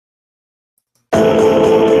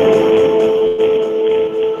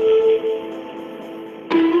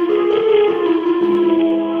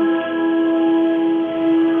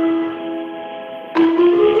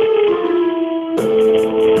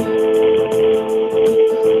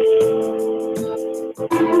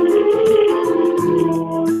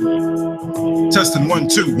Testing 1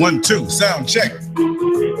 2 1 2. Sound check. I'm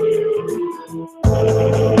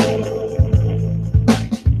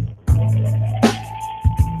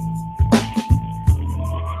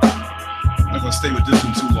not gonna stay with this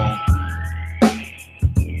one too long.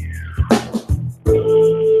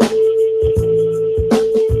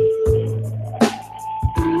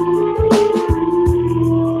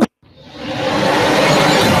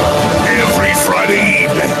 Every Friday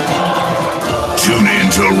evening, tune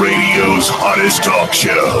into radio's hottest talk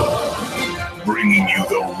show, bringing you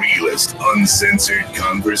the realest, uncensored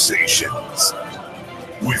conversations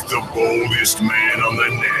with the boldest man on the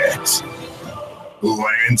net,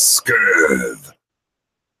 LanceScurv.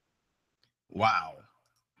 Wow.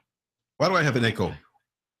 Why do I have an echo?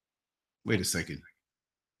 Wait a second.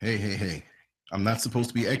 Hey. I'm not supposed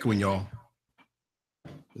to be echoing, y'all.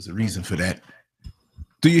 There's a reason for that.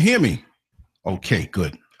 Do you hear me? Okay,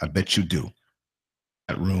 good. I bet you do.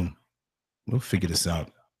 That room. We'll figure this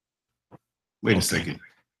out. Wait a second.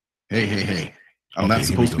 Hey. I'm not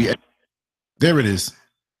supposed to be. There it is.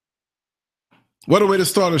 What a way to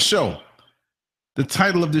start a show. The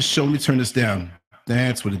title of this show, let me turn this down.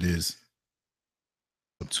 That's what it is.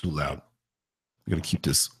 I'm too loud. I'm going to keep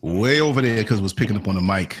this way over there because it was picking up on the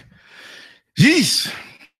mic. Jeez.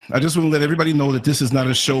 I just want to let everybody know that this is not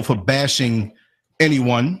a show for bashing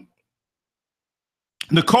anyone.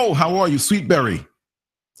 Nicole, how are you? Sweetberry.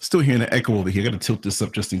 Still hearing an echo over here. I got to tilt this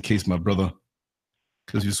up just in case my brother,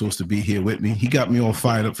 because you're supposed to be here with me. He got me all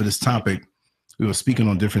fired up for this topic. We were speaking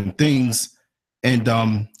on different things. And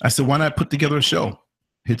I said, why not put together a show?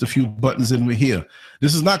 Hit a few buttons and we're here.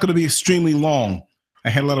 This is not going to be extremely long. I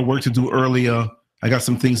had a lot of work to do earlier. I got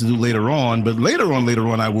some things to do later on. But later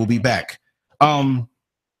on, I will be back.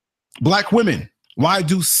 Black women. Why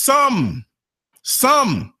do some,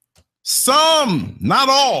 not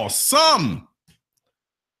all, some,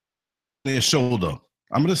 their shoulder?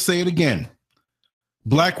 I'm going to say it again.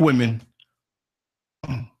 Black women,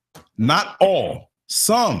 not all,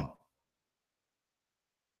 some,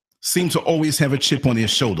 seem to always have a chip on their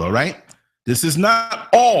shoulder, right? This is not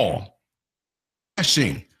all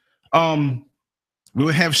bashing. We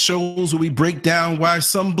will have shows where we break down why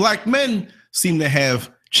some black men seem to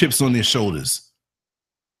have chips on their shoulders.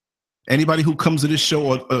 Anybody who comes to this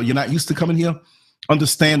show or you're not used to coming here,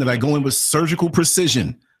 understand that I go in with surgical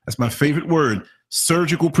precision. That's my favorite word,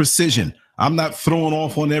 surgical precision. I'm not throwing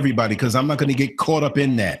off on everybody because I'm not going to get caught up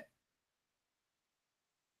in that.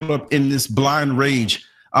 Caught up in this blind rage.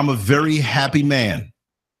 I'm a very happy man.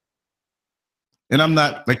 And I'm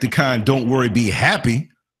not like the kind, don't worry, be happy.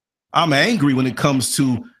 I'm angry when it comes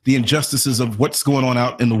to the injustices of what's going on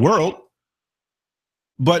out in the world.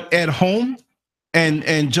 But at home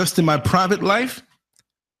and just in my private life,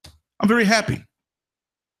 I'm very happy.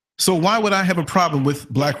 So why would I have a problem with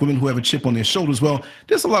black women who have a chip on their shoulders? Well,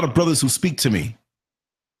 there's a lot of brothers who speak to me.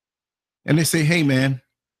 And they say, hey, man,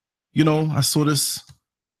 you know, I saw this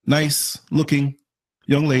nice looking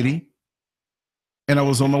young lady, and I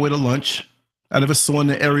was on my way to lunch. I never saw her in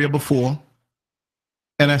the area before.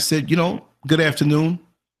 And I said, you know, good afternoon.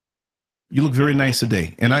 You look very nice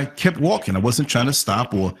today. And I kept walking. I wasn't trying to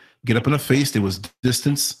stop or get up in her face. There was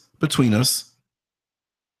distance between us.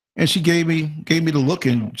 And she gave me the look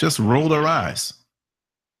and just rolled her eyes.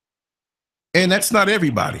 And that's not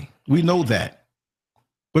everybody. We know that.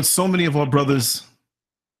 But so many of our brothers,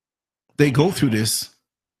 they go through this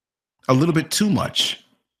a little bit too much.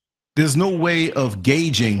 There's no way of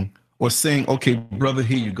gauging or saying, okay, brother,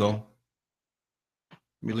 here you go.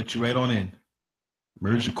 Let me let you right on in.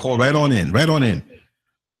 Merge the call right on in.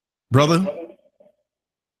 Brother.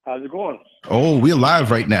 How's it going? Oh, we're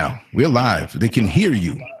live right now. We're live. They can hear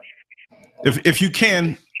you. If you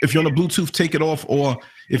can, if you're on a Bluetooth, take it off, or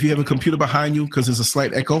if you have a computer behind you, because there's a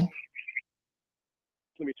slight echo. Let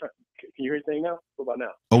me try. Can you hear anything now? What about now?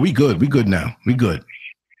 Oh, we good. We good now. We good.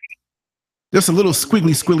 There's a little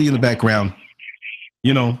squiggly in the background.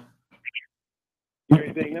 You know. You hear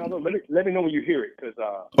anything now? Let me know when you hear it, because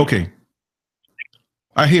okay.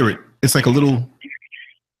 I hear it. It's like a little.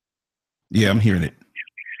 Yeah, I'm hearing it.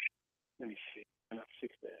 Let me see. I'm not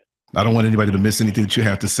fix that. I don't want anybody to miss anything that you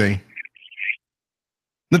have to say.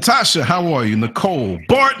 Natasha, how are you? Nicole,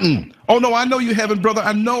 Barton. Oh no, I know you haven't, brother.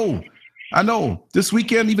 I know. This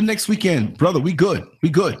weekend, even next weekend, brother. We good.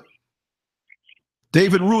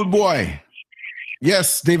 David Rude Boy.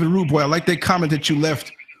 Yes, David Rude Boy. I like that comment that you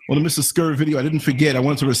left on the Mr. Scurv video. I didn't forget. I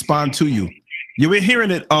wanted to respond to you. Yeah, we're hearing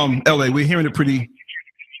it. LA, we're hearing it pretty.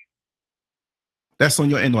 That's on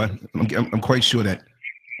your end. I'm quite sure that.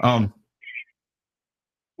 What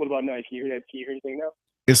about now? Can you hear that? Can you hear anything now?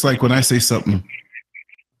 It's like when I say something.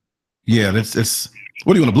 Yeah, that's.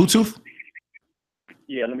 What do you want, a Bluetooth?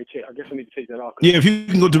 Yeah, let me check. I guess I need to take that off. Yeah, if you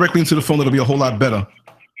can go directly into the phone, it'll be a whole lot better.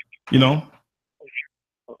 You know?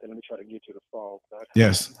 Okay, let me try to get to the phone.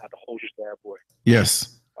 Yes. I have to hold this bad boy.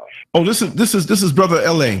 Yes. Oh, this is brother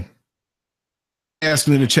LA. Asked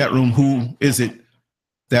me in the chat room, who is it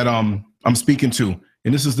that I'm speaking to?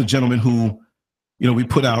 And this is the gentleman who, you know, we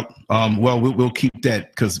put out. Well, we'll keep that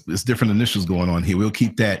because it's different initials going on here. We'll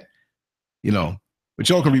keep that, you know, but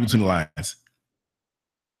y'all can read between the lines.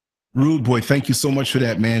 Rude boy, thank you so much for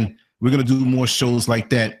that, man. We're gonna do more shows like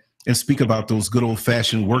that and speak about those good old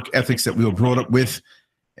fashioned work ethics that we were brought up with.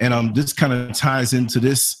 And this kind of ties into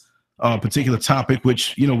this particular topic,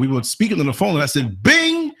 which, you know, we were speaking on the phone and I said,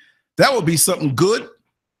 bing, that would be something good,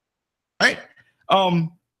 right?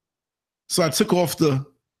 So I took off the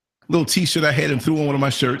little t-shirt I had and threw on one of my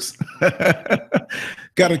shirts.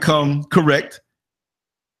 Got to come correct.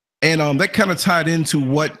 And that kind of tied into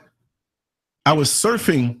what I was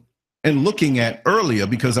surfing and looking at earlier,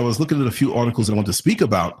 because I was looking at a few articles that I want to speak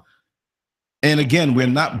about. And again, we're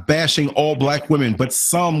not bashing all black women, but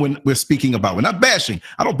some when we're speaking about. We're not bashing.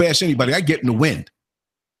 I don't bash anybody. I get in the wind.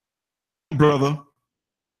 Brother,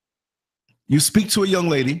 you speak to a young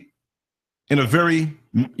lady in a very,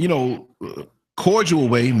 you know, cordial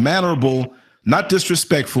way, mannerable, not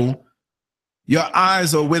disrespectful. Your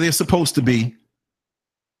eyes are where they're supposed to be.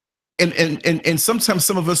 And sometimes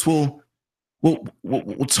some of us will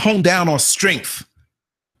tone down our strength,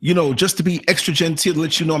 you know, just to be extra genteel, to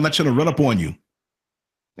let you know I'm not trying to run up on you.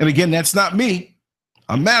 And again, that's not me.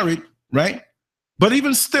 I'm married, right? But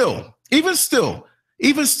even still,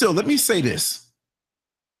 let me say this.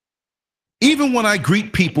 Even when I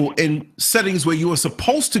greet people in settings where you are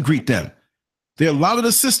supposed to greet them, there are a lot of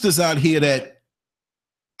the sisters out here that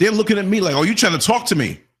they're looking at me like, oh, you trying to talk to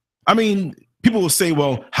me? I mean, people will say,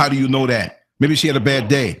 well, how do you know that? Maybe she had a bad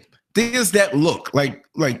day. There's that look like,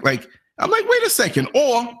 I'm like, wait a second.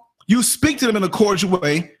 Or you speak to them in a cordial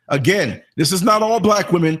way. Again, this is not all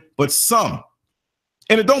black women, but some.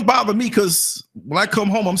 And it don't bother me because when I come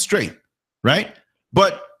home, I'm straight, right?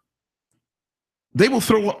 But they will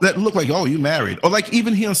throw that look like, oh, you married. Or like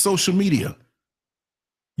even here on social media,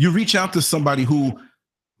 you reach out to somebody who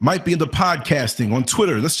might be into podcasting on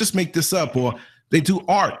Twitter. Let's just make this up. Or they do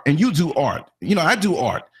art and you do art. You know, I do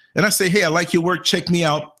art. And I say, hey, I like your work. Check me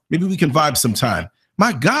out. Maybe we can vibe sometime.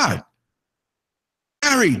 My God.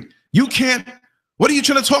 Married. You can't. What are you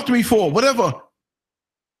trying to talk to me for? Whatever.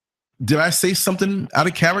 Did I say something out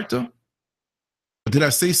of character? Did I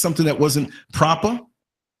say something that wasn't proper?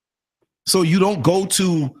 So you don't go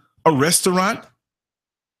to a restaurant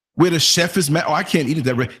where the chef is mad. Oh, I can't eat it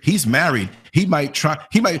that way. He's married. He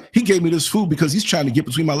gave me this food because he's trying to get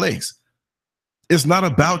between my legs. It's not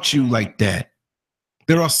about you like that.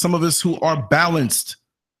 There are some of us who are balanced.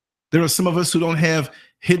 There are some of us who don't have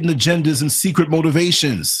hidden agendas and secret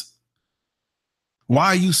motivations. Why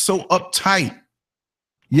are you so uptight?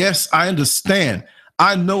 Yes, I understand.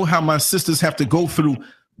 I know how my sisters have to going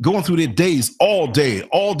through their days all day.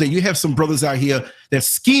 You have some brothers out here that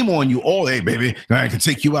scheme on you all day, baby. I can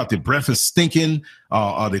take you out. Their breath is stinking.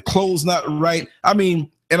 Their clothes not right. I mean,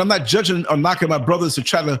 and I'm not judging or knocking my brothers to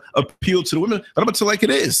try to appeal to the women, but I'm going to tell you like it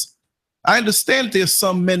is. I understand that there's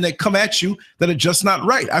some men that come at you that are just not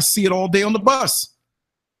right. I see it all day on the bus.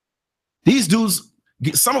 These dudes,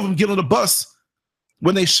 some of them get on the bus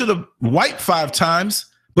when they should have wiped 5 times,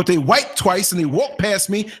 but they wipe twice and they walk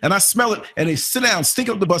past me and I smell it and they sit down, stink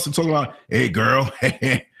up the bus and talk about, hey girl,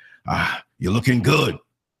 you're looking good.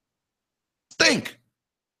 Stink.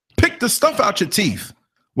 Pick the stuff out your teeth.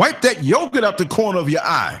 Wipe that yogurt out the corner of your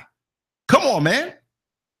eye. Come on, man.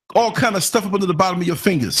 All kind of stuff up under the bottom of your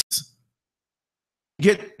fingers.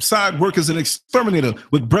 Get side work as an exterminator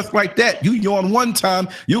with breath like that. You yawn one time,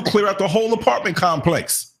 you'll clear out the whole apartment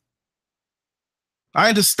complex. I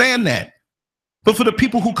understand that. But for the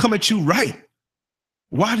people who come at you right,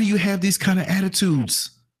 why do you have these kind of attitudes?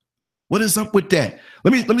 What is up with that?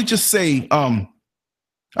 Let me just say, I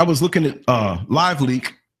was looking at Live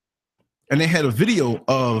Leak, and they had a video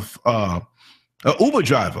of an Uber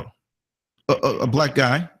driver, a black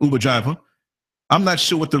guy, Uber driver. I'm not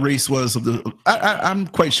sure what the race was of the. I'm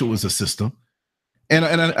quite sure it was a sister, and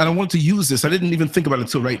I wanted to use this. I didn't even think about it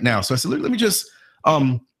until right now. So I said, let me just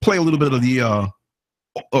play a little bit of the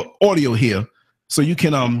audio here, so you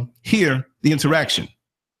can hear the interaction,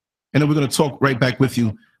 and then we're going to talk right back with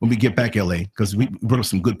you when we get back, LA, because we brought up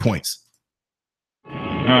some good points. All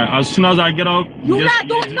right, as soon as I get up, you're not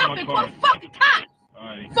doing nothing. Call the fucking cops.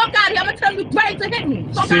 Right. Fuck out of here! I'm gonna tell you Gray to hit me.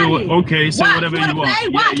 Fuck out of here. Okay, say whatever you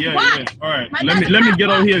want. Yeah. All right, let me get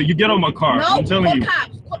on here. You get on my car. No, I'm telling you.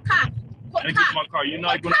 Cops. Call cops. Exit my car. You're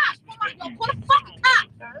not gonna. Call the fucking cops.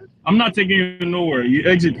 I'm not taking you nowhere. You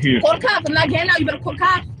exit here. Call the cops. I'm not getting out. You better call the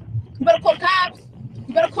cops. You better call the cops.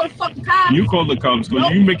 You better call the fucking cops. You call the cops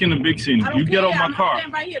because you making a big scene. You get off my car.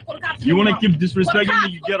 Right here. Call the cops. You want to keep disrespecting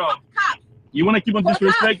me? You get off. You want to keep on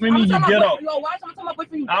disrespecting me? You get off.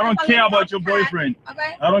 I don't care about your boyfriend.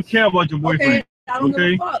 Okay. I don't care about your boyfriend.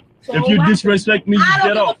 Okay. If you disrespect me, you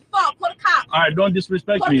get off. Call the cops. All right, don't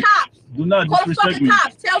disrespect me. Do not disrespect me. Call the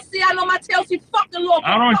fucking cops. Tell C I know my TLC fucking law.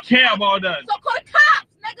 I don't care about that. So call the cops,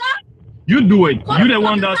 nigga. You do it. You the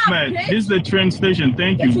one that's mad. This is the train station.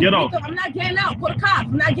 Thank you. Get off. I'm not getting out. Call the cops.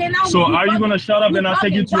 I'm not getting out. So are you gonna shut up and I'll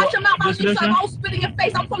take you to this station? I won't spit in your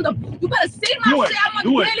face. I'm from the. You better see my shit. I'm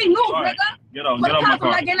on the daily news, nigga. Get out my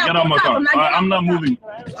car. Get out my car. I'm not moving.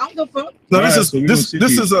 No, this is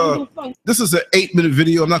an 8-minute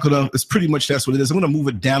video. I'm not gonna. It's pretty much that's what it is. I'm gonna move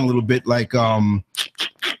it down a little bit, like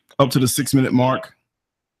up to the 6-minute mark.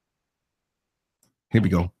 Here we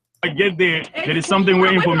go. I get there is something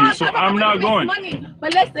waiting for me, so I'm not going.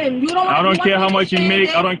 But listen, you don't. I don't care how much you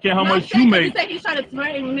make. I don't care how much you make. You said he's trying to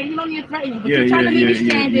threaten me. You don't need to threaten me, but you're trying to leave me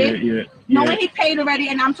stranded. Knowing he paid already,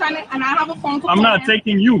 and I'm trying to, and I have a phone call. I'm not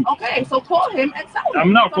taking you. Okay, so call him and tell him.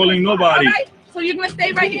 I'm not calling nobody. All right, so you're gonna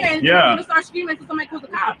stay right here and you're gonna start screaming until somebody calls the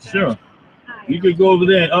cops. Sure. You could go over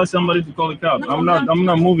there and ask somebody to call the cops. I'm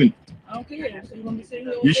not moving. Okay, so you're gonna be sitting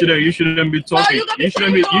here. You shouldn't be talking. You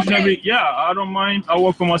shouldn't be. Yeah, I don't mind. I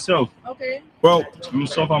work for myself. Okay. Well,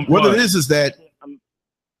 what it is that I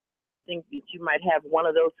think that you might have one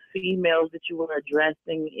of those females that you were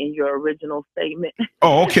addressing in your original statement.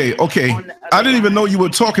 Oh, okay. I didn't even know you were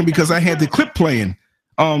talking because I had the clip playing.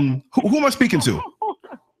 Who am I speaking to?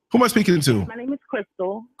 Who am I speaking to? My name is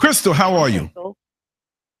Crystal. Crystal, how are you?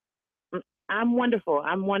 I'm wonderful.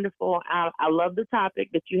 I love the topic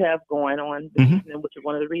that you have going on, which is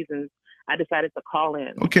one of the reasons I decided to call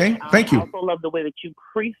in. Okay, thank you. I also love the way that you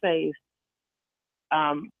prefaced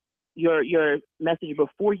your message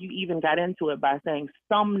before you even got into it by saying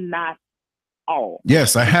some, not all.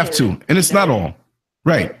 Yes, I have to, and it's not all.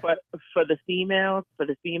 Right. But for the females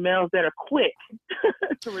that are quick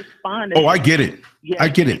to respond. Oh, I get it. I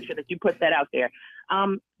get it. Make sure that you put that out there.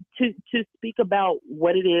 To speak about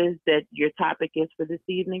what it is that your topic is for this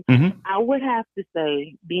evening, I would have to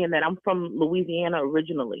say, being that I'm from Louisiana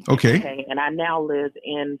originally, okay, and I now live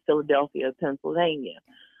in Philadelphia, Pennsylvania.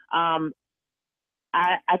 I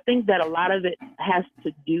think that a lot of it has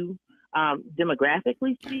to do,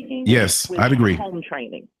 demographically speaking. Yes, with I'd agree. Home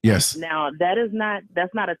training. Yes. Now that's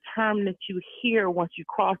not a term that you hear once you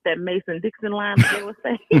cross that Mason-Dixon line, they would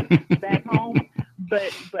say, back home.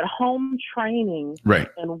 But home training, right,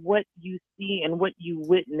 and what you see and what you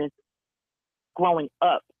witness growing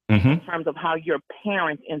up in terms of how your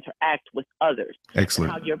parents interact with others.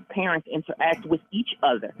 Excellent. How your parents interact with each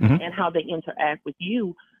other and how they interact with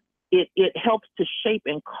you. It helps to shape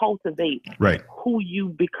and cultivate who you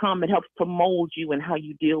become. It helps to mold you and how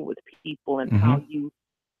you deal with people and how you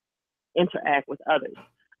interact with others.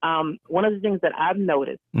 One of the things that I've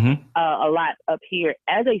noticed a lot up here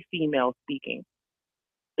as a female speaking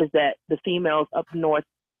is that the females up north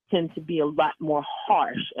tend to be a lot more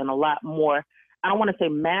harsh and a lot more, I don't want to say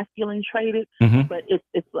masculine traded, but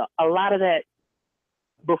it's a lot of that,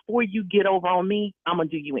 before you get over on me, I'm going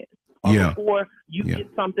to do you in. Or before you get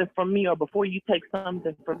something from me, or before you take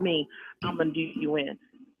something from me, I'm going to do you in.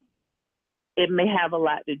 It may have a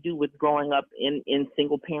lot to do with growing up in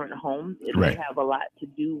single parent homes. It may have a lot to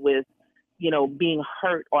do with, being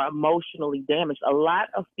hurt or emotionally damaged. A lot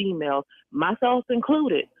of females, myself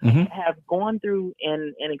included, have gone through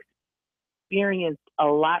and experienced a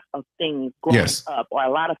lot of things growing up, or a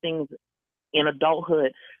lot of things in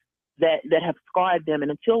adulthood that have scarred them. And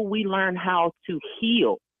until we learn how to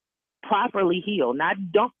heal, properly heal, not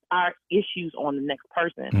dump our issues on the next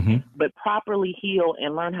person, but properly heal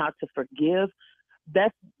and learn how to forgive,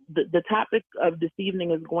 that's the topic of this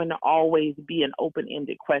evening is going to always be an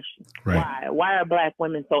open-ended question. Why are Black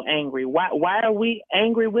women so angry? Why are we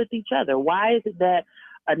angry with each other? Why is it that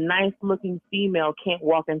a nice-looking female can't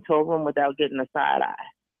walk into a room without getting a side eye?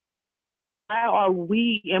 Why are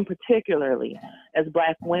we, in particularly as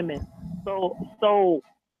Black women, so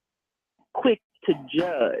quick to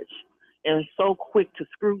judge and so quick to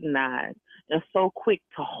scrutinize and so quick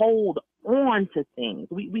to hold on to things?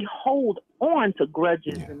 We hold on to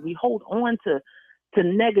grudges and we hold on to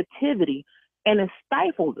negativity, and it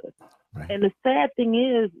stifles us. And the sad thing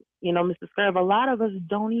is, Mr. Scurv, a lot of us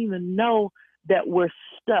don't even know that we're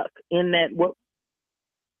stuck in that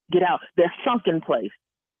that sunken place.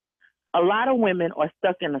 A lot of women are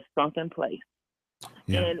stuck in a sunken place.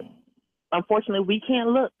 And unfortunately, we can't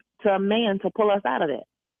look to a man to pull us out of that.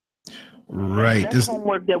 Right. That's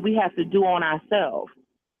homework that we have to do on ourselves.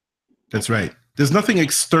 That's right. There's nothing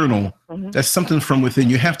external. That's something from within.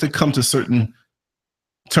 You have to come to certain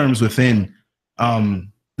terms within.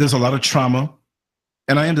 There's a lot of trauma,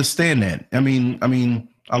 and I understand that. I mean,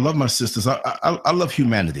 I love my sisters. I love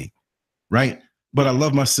humanity, right? But I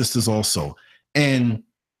love my sisters also, and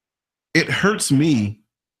it hurts me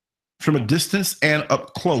from a distance and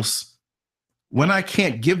up close when I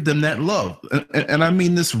can't give them that love. And I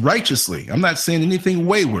mean this righteously. I'm not saying anything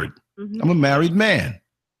wayward. I'm a married man,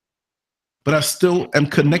 but I still am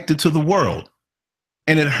connected to the world.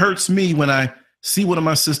 And it hurts me when I see one of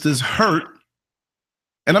my sisters hurt.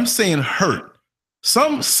 And I'm saying hurt.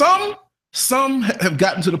 Some have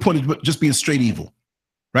gotten to the point of just being straight evil,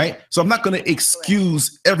 right? So I'm not going to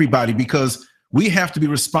excuse everybody, because we have to be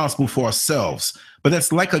responsible for ourselves. But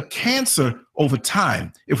that's like a cancer over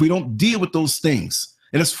time if we don't deal with those things.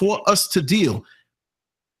 And it's for us to deal.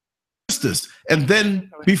 And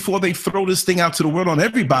then before they throw this thing out to the world on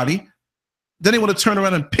everybody, then they want to turn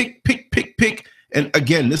around and pick. And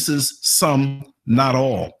again, this is some, not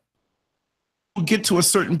all. People get to a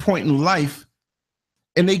certain point in life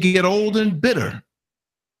and they get old and bitter,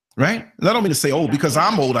 right? And I don't mean to say old because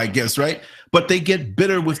I'm old, I guess, right? But they get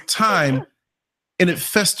bitter with time, and it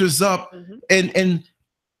festers up. And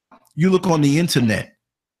you look on the internet,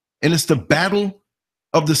 and it's the battle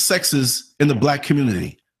of the sexes in the Black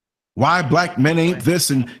community. Why Black men ain't this,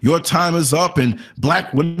 and your time is up, and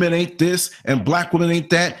Black women ain't this, and Black women ain't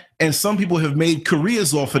that. And some people have made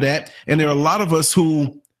careers off of that. And there are a lot of us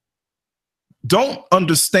who don't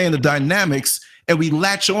understand the dynamics, and we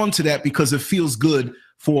latch on to that because it feels good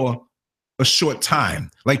for a short time.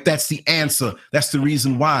 Like that's the answer. That's the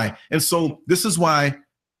reason why. And so this is why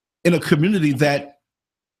in a community that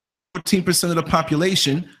 14% of the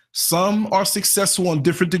population, some are successful on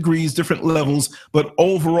different degrees, different levels, but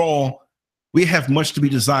overall, we have much to be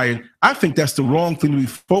desired. I think that's the wrong thing to be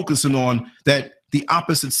focusing on, that the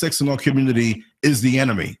opposite sex in our community is the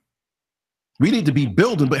enemy. We need to be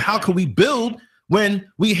building, but how can we build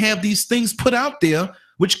when we have these things put out there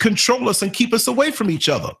which control us and keep us away from each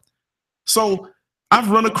other? So I've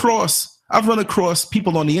run across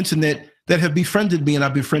people on the internet that have befriended me, and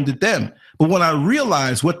I've befriended them. But when I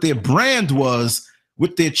realized what their brand was,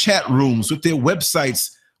 with their chat rooms, with their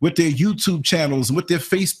websites, with their YouTube channels, and with their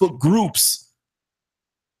Facebook groups,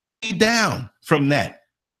 down from that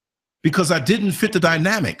because I didn't fit the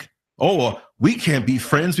dynamic. Oh, we can't be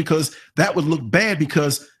friends because that would look bad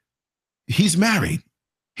because he's married,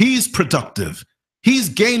 he's productive, he's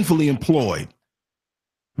gainfully employed.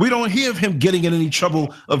 We don't hear of him getting in any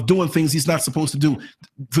trouble of doing things he's not supposed to do.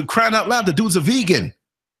 For crying out loud, the dude's a vegan.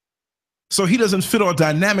 So he doesn't fit our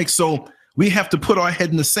dynamic. So we have to put our head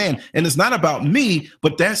in the sand. And it's not about me,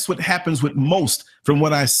 but that's what happens with most from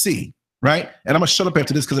what I see, right? And I'm going to shut up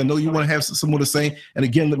after this because I know you want to have some more to say. And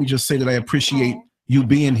again, let me just say that I appreciate you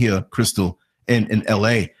being here, Crystal, in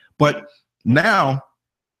LA. But now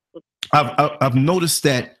I've noticed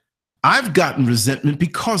that I've gotten resentment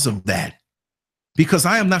because of that. Because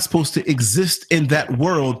I am not supposed to exist in that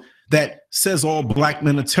world that says all Black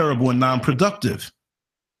men are terrible and non-productive.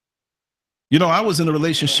 You know, I was in a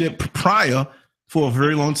relationship prior for a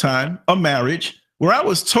very long time, a marriage, where I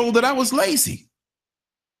was told that I was lazy.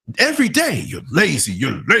 Every day, you're lazy,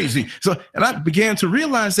 you're lazy. So, and I began to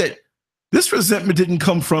realize that this resentment didn't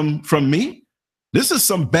come from me. This is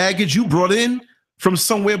some baggage you brought in from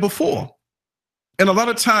somewhere before. And a lot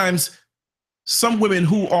of times, some women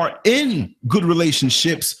who are in good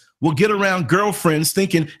relationships will get around girlfriends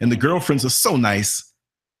thinking, and the girlfriends are so nice,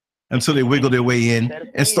 until they wiggle their way in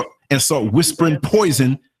and start whispering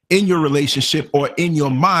poison in your relationship or in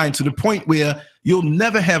your mind to the point where you'll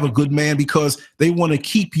never have a good man because they want to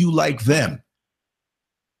keep you like them.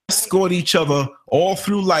 Escort each other all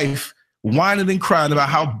through life, whining and crying about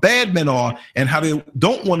how bad men are and how they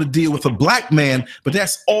don't want to deal with a Black man, but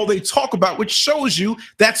that's all they talk about, which shows you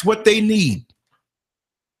that's what they need.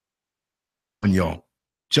 And y'all,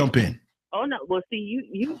 jump in. Oh no! Well, see,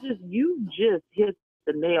 you just hit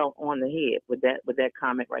the nail on the head with that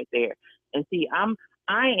comment right there. And see,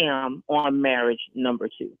 I am on marriage number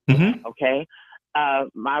 2. Okay, I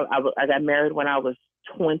got married when I was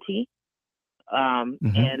 20.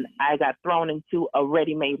 And I got thrown into a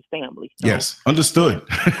ready-made family. So yes, understood.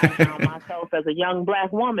 I found myself as a young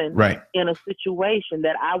Black woman in a situation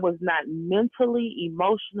that I was not mentally,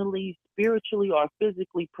 emotionally, spiritually, or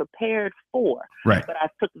physically prepared for. Right. But I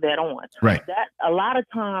took that on. Right. That a lot of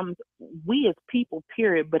times we as people,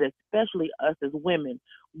 period, but especially us as women,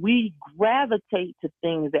 we gravitate to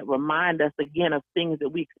things that remind us again of things that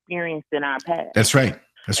we experienced in our past. That's right.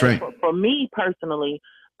 That's right. For me personally,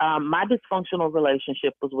 my dysfunctional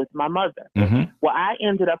relationship was with my mother. Mm-hmm. Well, I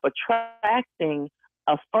ended up attracting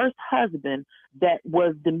a first husband that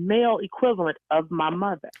was the male equivalent of my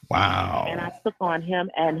mother. Wow. And I took on him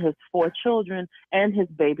and his 4 children and his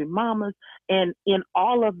baby mamas. And in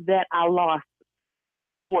all of that, I lost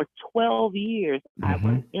for 12 years. I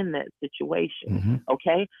was in that situation.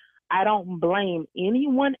 Okay. I don't blame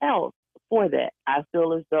anyone else for that. I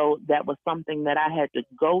feel as though that was something that I had to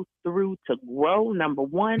go through to grow, number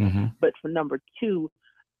one. But for number 2,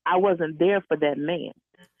 I wasn't there for that man.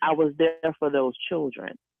 I was there for those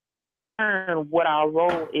children. Learn what our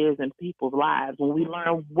role is in people's lives. When we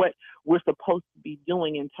learn what we're supposed to be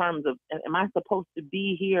doing in terms of, am I supposed to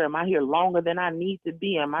be here? Am I here longer than I need to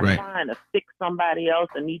be? Am I trying to fix somebody else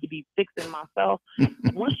and need to be fixing myself?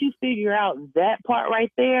 Once you figure out that part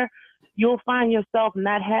right there, you'll find yourself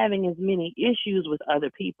not having as many issues with other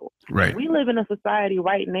people. Right. We live in a society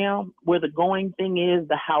right now where the going thing is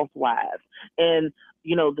the housewives. And,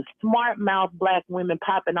 you know, the smart mouth Black women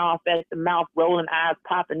popping off at the mouth, rolling eyes,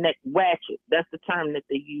 popping neck, ratchet. That's the term that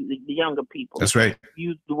they use, the younger people. That's right.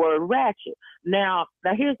 Use the word ratchet. Now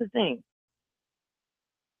here's the thing.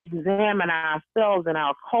 Examine ourselves and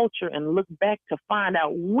our culture and look back to find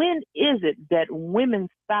out, when is it that women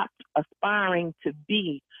stopped aspiring to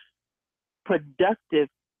be productive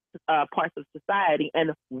parts of society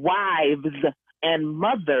and wives and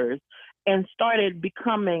mothers, and started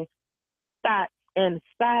becoming side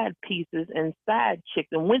pieces and side chicks?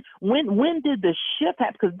 And when did the shift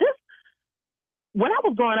happen? Because when I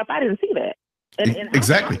was growing up, I didn't see that. And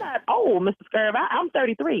exactly. I'm not old, Mr. Scurv. I'm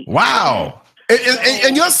 33. Wow.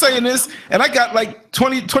 And you're saying this, and I got like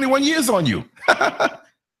 21 years on you.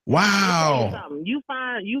 Wow. You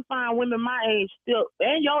find women my age still,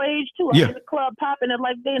 and your age too, in the club popping it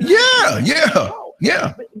like they.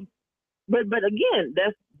 Yeah. But again,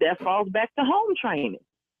 that falls back to home training.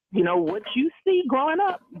 You know, what you see growing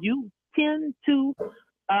up, you tend to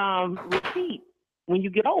repeat when you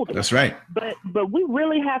get older. That's right. But we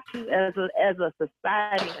really have to, as a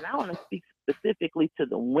society, and I want to speak specifically to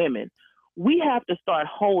the women, we have to start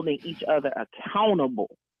holding each other accountable.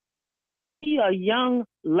 See a young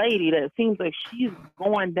lady that seems like she's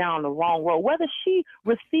going down the wrong road, whether she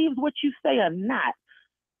receives what you say or not,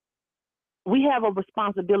 we have a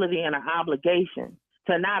responsibility and an obligation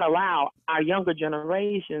to not allow our younger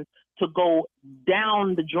generations to go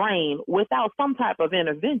down the drain without some type of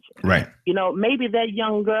intervention. Right. You know, maybe that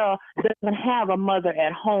young girl doesn't have a mother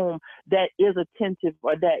at home that is attentive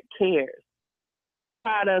or that cares.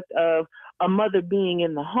 Product of a mother being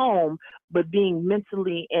in the home, but being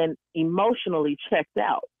mentally and emotionally checked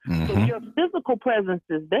out. So your physical presence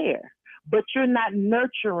is there, but you're not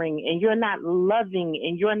nurturing and you're not loving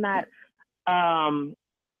and you're not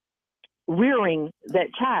rearing that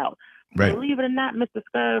child. Right. Believe it or not, Mr.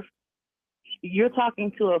 Scurv, you're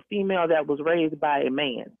talking to a female that was raised by a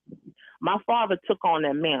man. My father took on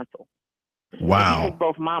that mantle. Wow. He was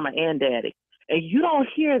both mama and daddy. And you don't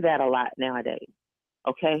hear that a lot nowadays.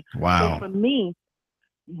 Okay. Wow. So for me,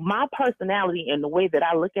 my personality and the way that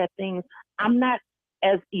I look at things, I'm not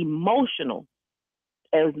as emotional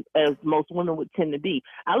as most women would tend to be.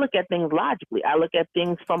 I look at things logically. I look at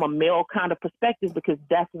things from a male kind of perspective because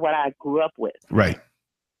that's what I grew up with. Right.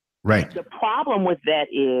 Right. The problem with that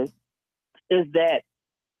is that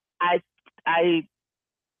I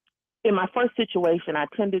in my first situation, I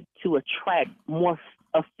tended to attract more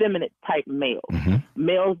effeminate type males,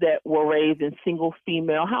 males that were raised in single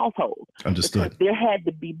female households. Understood. Because there had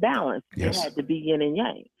to be balance. Yes. There had to be yin and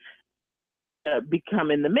yang.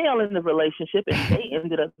 Becoming the male in the relationship, and they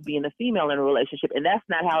ended up being a female in a relationship, and that's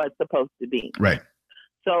not how it's supposed to be. Right.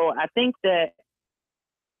 So I think that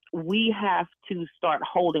we have to start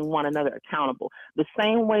holding one another accountable. The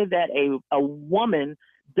same way that a woman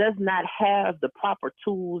does not have the proper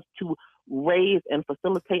tools to raise and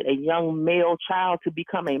facilitate a young male child to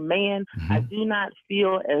become a man, I do not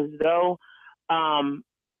feel as though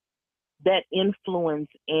that influence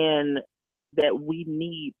and that we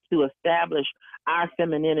need to establish our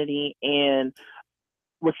femininity and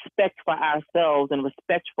respect for ourselves and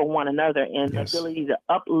respect for one another and the ability to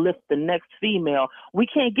uplift the next female. We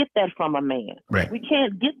can't get that from a man. Right. We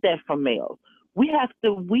can't get that from males. We have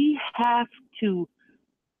to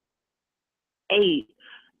aid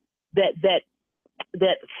that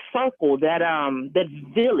circle, that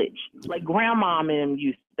village, like grandma and them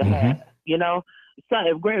used to have, you know. So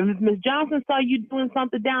if Miss Johnson saw you doing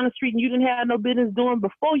something down the street and you didn't have no business doing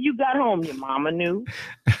before you got home, your mama knew,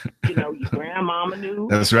 you know, your grandmama knew.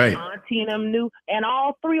 That's right. Auntie and them knew, and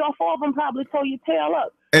all 3 or 4 of them probably told you tail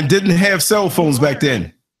up. And didn't have cell phones back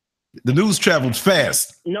then. The news traveled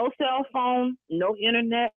fast. No cell phone, no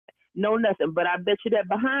internet, no nothing. But I bet you that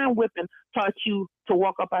behind whipping taught you to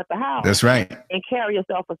walk up out the house. That's right. And carry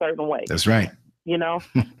yourself a certain way. That's right. You know,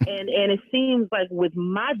 and it seems like with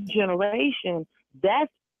my generation,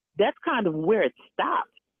 that's kind of where it stopped.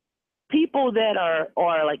 People that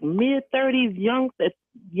are like mid-30s, young,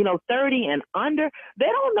 30 and under, they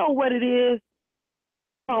don't know what it is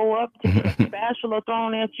to go up to get a spatula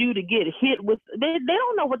thrown at you, to get hit with. They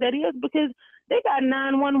don't know what that is because they got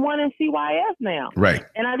 911 and CYS now. Right.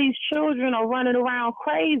 And now these children are running around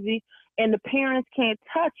crazy, and the parents can't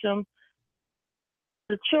touch them.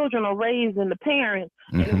 The children are raising the parents,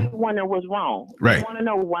 and they wonder what's wrong. Right. You want to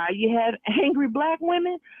know why you have angry Black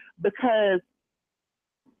women? Because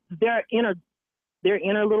their inner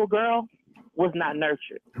little girl was not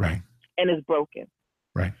nurtured. Right. And is broken.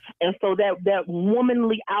 Right. And so that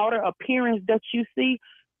womanly outer appearance that you see,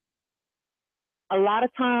 a lot of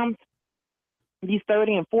times these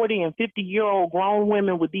 30 and 40 and 50-year-old grown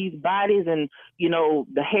women with these bodies and,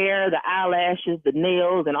 the hair, the eyelashes, the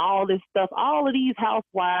nails, and all this stuff, all of these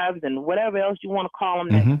housewives and whatever else you want to call them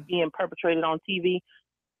that's being perpetrated on TV,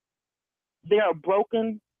 they're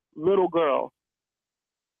broken little girls,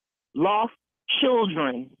 lost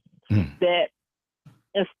children that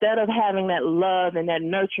instead of having that love and that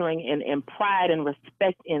nurturing and pride and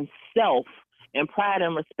respect in self and pride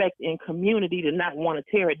and respect in community to not want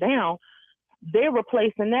to tear it down, they're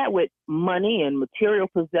replacing that with money and material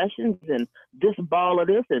possessions and this ball of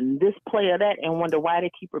this and this play of that, and wonder why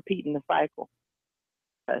they keep repeating the cycle.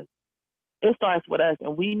 It starts with us,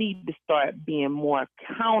 and we need to start being more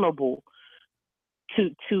accountable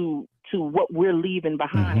to what we're leaving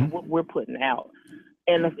behind and what we're putting out.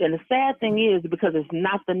 And the sad thing is, because it's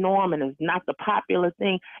not the norm and it's not the popular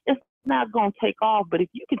thing, it's not going to take off. But if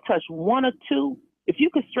you can touch one or two, if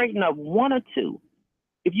you can straighten up one or two,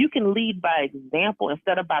 if you can lead by example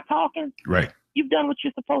instead of by talking, right, you've done what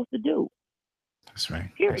you're supposed to do. That's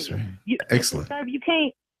right. Period. That's right. Excellent. You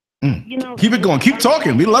can't, keep it going. Keep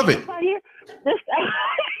talking. We love it. Right here, this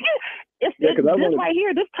right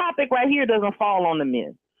here, this topic right here doesn't fall on the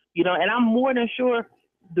men. And I'm more than sure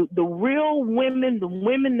the real women, the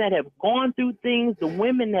women that have gone through things, the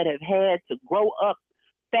women that have had to grow up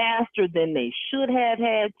faster than they should have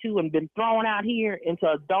had to and been thrown out here into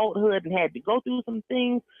adulthood and had to go through some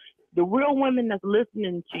things, the real women that's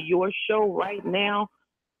listening to your show right now,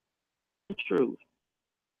 the truth.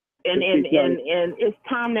 And it's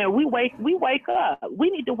time that we wake up. We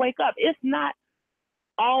need to wake up. It's not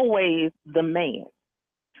always the man.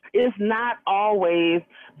 It's not always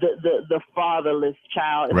the fatherless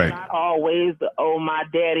child. It's not always my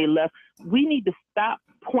daddy left. We need to stop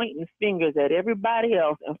pointing fingers at everybody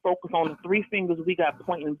else and focus on the three fingers we got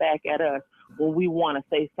pointing back at us when we want to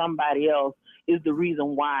say somebody else is the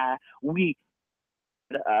reason why we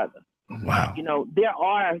the other. Wow. There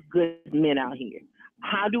are good men out here.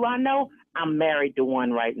 How do I know? I'm married to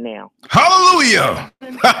one right now. Hallelujah.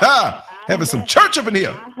 Having some church up in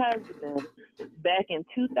here. My husband, back in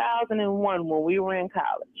 2001 when we were in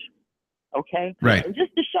college. Okay? Right. And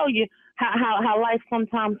just to show you how life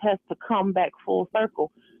sometimes has to come back full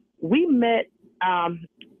circle. We met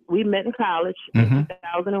in college in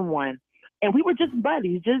 2001, and we were just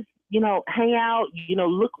buddies, just, hang out,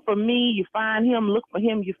 look for me, you find him, look for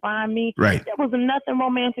him, you find me. Right. There was nothing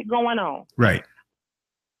romantic going on. Right.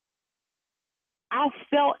 I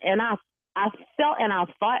felt and I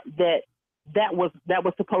thought that was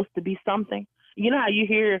supposed to be something. You know how you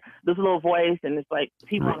hear this little voice and it's like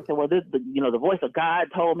people want to say, well, this the voice of God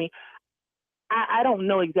told me. I don't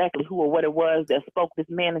know exactly who or what it was that spoke this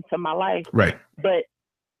man into my life. Right. But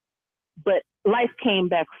life came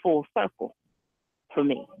back full circle for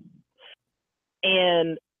me.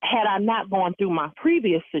 And had I not gone through my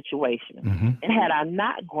previous situation, and had I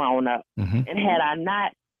not grown up, and had I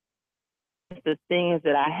not the things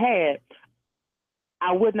that I had,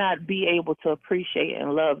 I would not be able to appreciate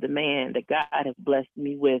and love the man that God has blessed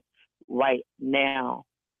me with right now,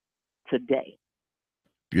 today.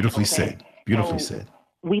 Beautifully said. Beautifully said.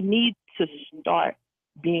 We need to start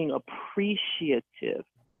being appreciative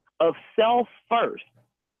of self first.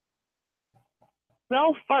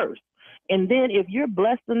 Self first. And then if you're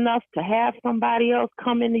blessed enough to have somebody else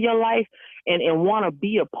come into your life and want to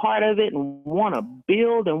be a part of it and want to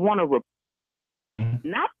build and want to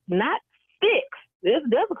not fix. There's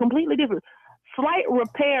a completely different. Slight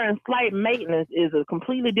repair and slight maintenance is a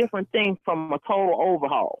completely different thing from a total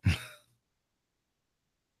overhaul.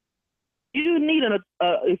 You need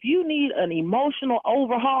if you need an emotional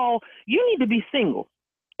overhaul, you need to be single,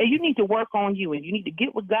 and you need to work on you, and you need to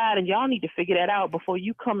get with God, and y'all need to figure that out before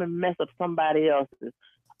you come and mess up somebody else's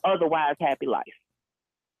otherwise happy life.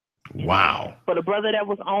 Wow. For the brother that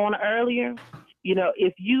was on earlier, you know,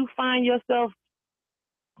 if you find yourself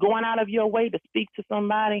going out of your way to speak to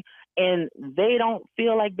somebody and they don't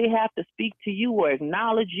feel like they have to speak to you or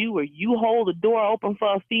acknowledge you, or you hold the door open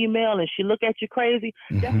for a female and she look at you crazy,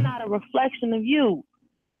 that's not a reflection of you.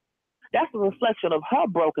 That's a reflection of her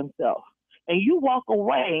broken self. And you walk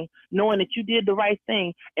away knowing that you did the right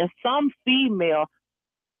thing, and some female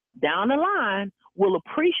down the line will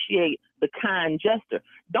appreciate the kind gesture.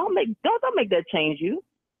 Don't make that change you.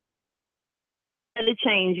 Let it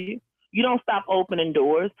change you. You don't stop opening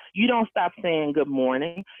doors. You don't stop saying good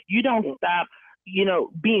morning. You don't stop, you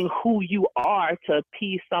know, being who you are to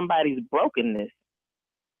appease somebody's brokenness.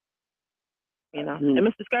 You know, and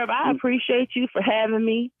Mr. Scurv, I appreciate you for having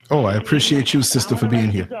me. Oh, I appreciate you, sister, for being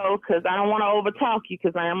here. Because I don't want to overtalk you,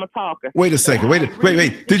 because I am a talker. Wait a second.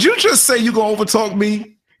 Wait. Did you just say you gonna overtalk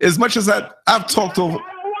me? As much as I've talked over.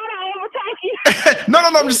 No,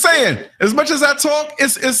 I'm just saying. As much as I talk,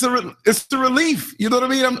 it's the relief. You know what I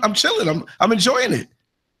mean? I'm chilling. I'm enjoying it.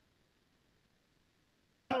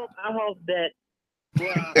 I hope that.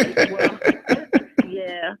 Well,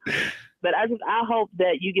 yeah. But I hope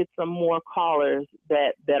that you get some more callers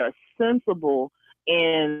that are sensible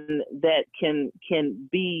and that can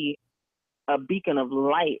be a beacon of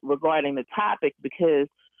light regarding the topic, because,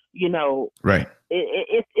 you know, right.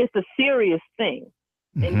 It's a serious thing.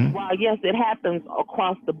 And while, yes, it happens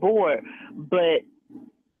across the board, but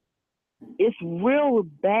it's real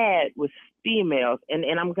bad with females.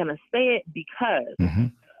 And I'm going to say it because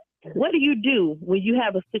what do you do when you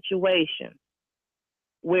have a situation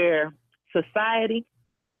where society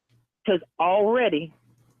has already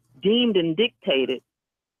deemed and dictated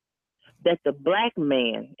that the black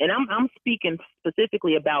man, and I'm speaking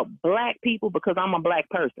specifically about black people because I'm a black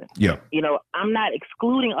person. Yeah. You know, I'm not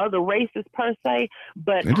excluding other races per se,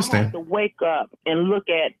 but I have to wake up and look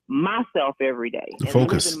at myself every day and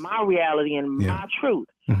focus live in my reality and my truth.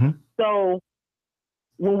 So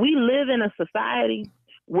when we live in a society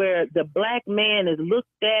where the black man is looked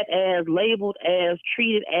at as, labeled as,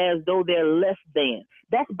 treated as though they're less than,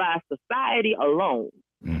 that's by society alone.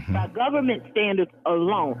 By government standards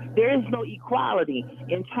alone. There is no equality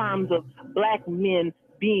in terms of black men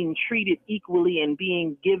being treated equally and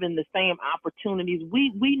being given the same opportunities.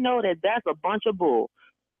 We know that that's a bunch of bull.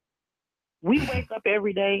 We wake up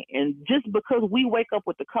every day, and just because we wake up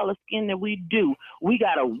with the color skin that we do, we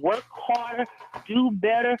got to work harder, do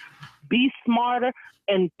better, be smarter,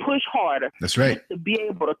 and push harder. That's right. To be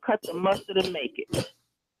able to cut the mustard and make it.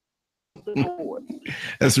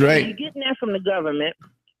 That's right. You're getting that from the government,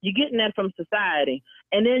 you're getting that from society,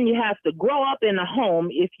 and then you have to grow up in a home.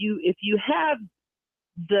 If you have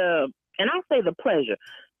and I'll say the pleasure,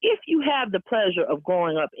 if you have the pleasure of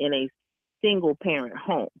growing up in a single parent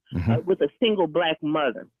home with a single black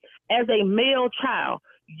mother, as a male child,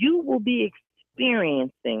 you will be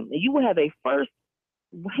experiencing, you will have a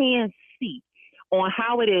first-hand seat on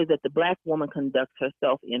how it is that the black woman conducts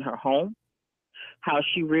herself in her home, how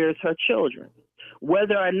she rears her children,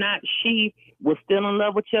 whether or not she was still in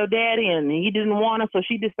love with your daddy and he didn't want her, so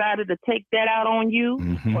she decided to take that out on you,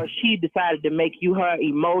 or she decided to make you her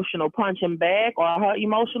emotional punching bag or her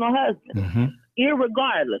emotional husband.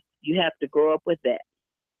 Irregardless, you have to grow up with that.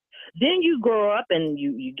 Then you grow up and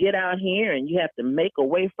you get out here and you have to make a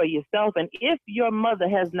way for yourself. And if your mother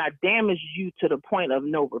has not damaged you to the point of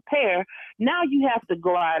no repair, now you have to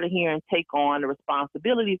go out of here and take on the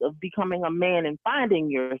responsibilities of becoming a man and finding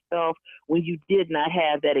yourself when you did not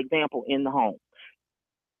have that example in the home.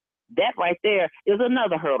 That right there is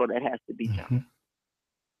another hurdle that has to be jumped.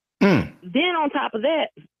 Then on top of that,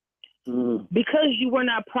 because you were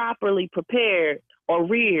not properly prepared or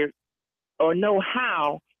reared or know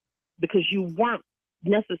how, because you weren't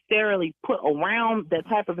necessarily put around that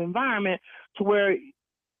type of environment to where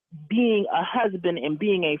being a husband and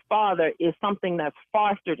being a father is something that's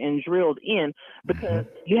fostered and drilled in, because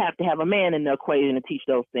you have to have a man in the equation to teach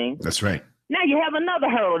those things. That's right. Now you have another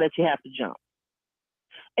hurdle that you have to jump.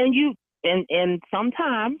 And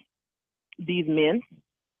sometimes these men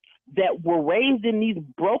that were raised in these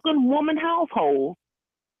broken woman households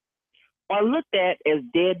are looked at as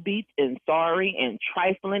deadbeats and sorry and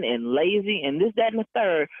trifling and lazy and this, that, and the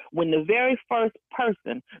third, when the very first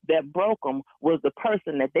person that broke them was the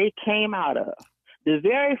person that they came out of. The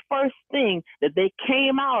very first thing that they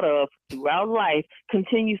came out of throughout life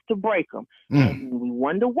continues to break them. And we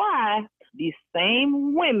wonder why these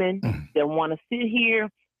same women that want to sit here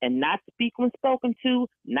and not speak when spoken to,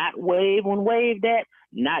 not wave when waved at,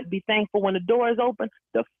 not be thankful when the door is open,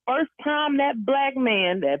 the first time that black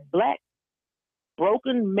man, that black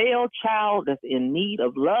broken male child that's in need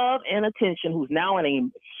of love and attention, who's now in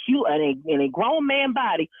a grown man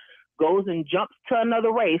body, goes and jumps to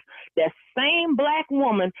another race, that same black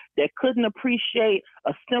woman that couldn't appreciate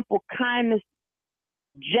a simple kindness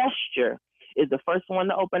gesture is the first one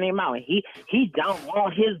to open their mouth. He don't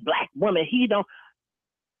want his black woman. He don't.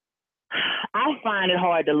 I find it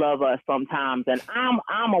hard to love us sometimes, and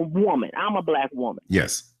I'm a woman. I'm a black woman.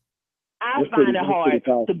 Yes. I find it hard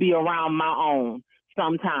to be around my own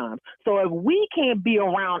sometimes. So if we can't be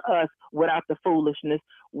around us without the foolishness,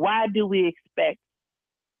 why do we expect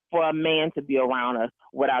for a man to be around us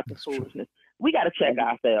without the foolishness? We got to check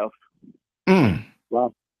ourselves.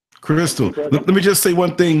 Wow. Crystal, let me just say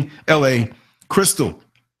one thing, LA. Crystal,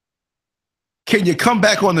 can you come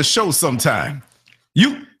back on the show sometime?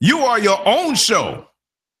 You are your own show.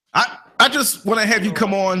 I just want to have you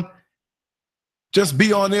come on. Just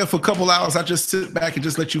be on there for a couple hours. I just sit back and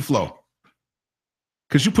just let you flow.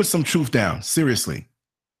 Because you put some truth down. Seriously.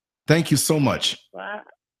 Thank you so much.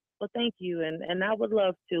 Well, thank you. And I would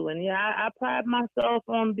love to. And yeah, I pride myself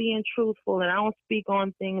on being truthful, and I don't speak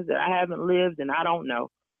on things that I haven't lived and I don't know.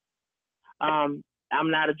 I'm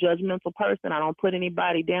not a judgmental person. I don't put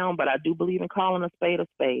anybody down, but I do believe in calling a spade a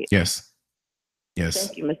spade. Yes. Yes.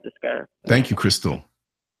 Thank you, Mr. Scurv. Thank you, Crystal.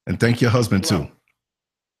 And thank your husband, too.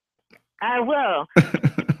 I will.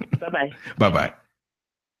 Bye-bye. Bye-bye.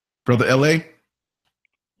 Brother LA?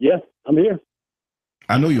 Yes, I'm here.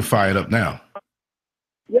 I know you're fired up now.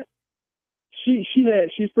 Yeah. She's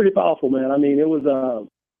pretty powerful, man. I mean, it was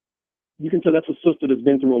you can tell that's a sister that's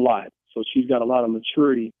been through a lot. So she's got a lot of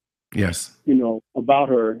maturity. Yes. You know, about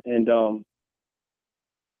her. And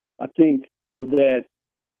I think that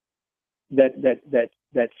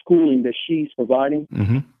schooling that she's providing,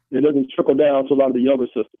 it doesn't trickle down to a lot of the younger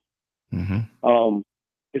sisters.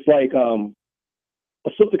 It's like a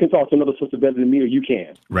sister can talk to another sister better than me or you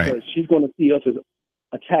can. Right. Because she's going to see us as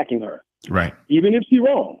attacking her. Right. Even if she's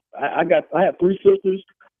wrong. I have 3 sisters,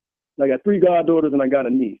 I got 3 goddaughters, and I got a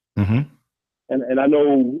niece. And I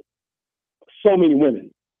know so many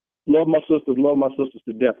women love my sisters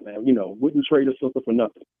to death, man. You know, wouldn't trade a sister for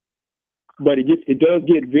nothing. But it gets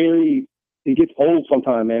old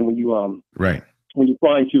sometimes, man, when you right. When you're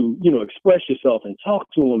trying to, you know, express yourself and talk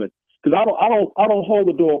to them, because I don't hold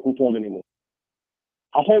the door open for them anymore.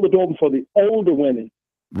 I hold the door open for the older women,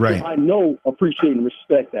 right? I know, appreciate and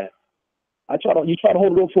respect that. You try to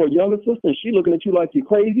hold the door for a younger sister, and she looking at you like you're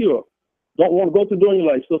crazy or don't want to go through the door. And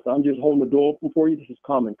you're like, sister, I'm just holding the door open for you. This is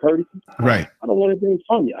common courtesy. Right. I don't want anything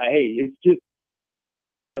from you. It's just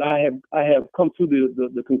I have come to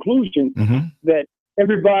the conclusion that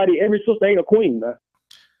every sister ain't a queen, man.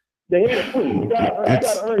 They ain't a queen. You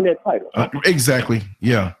gotta earn that title. Exactly.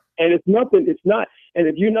 Yeah. And it's nothing. It's not. And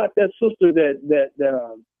if you're not that sister that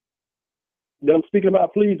I'm speaking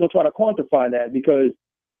about, please don't try to quantify that, because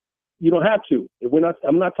you don't have to.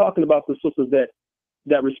 I'm not talking about the sisters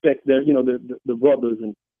that respect their, you know, the brothers,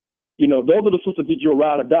 and you know, those are the sisters that you're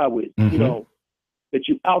ride or die with. You know, that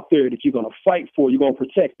you're out there, that you're gonna fight for, you're gonna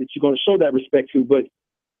protect, that you're gonna show that respect to. But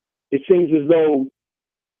it seems as though,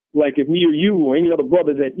 like, if me or you or any other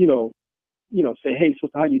brother that, you know, say, hey, sister,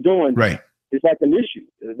 how you doing? Right. It's like an issue.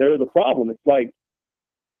 There is a problem. It's like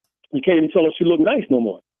you can't even tell her she look nice no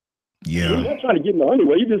more. Yeah. You're not trying to get in her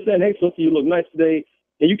anyway. You're just saying, hey, sister, you look nice today,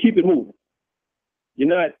 and you keep it moving. You're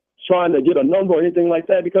not trying to get a number or anything like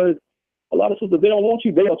that, because a lot of sisters, they don't want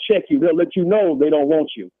you. They'll check you. They'll let you know they don't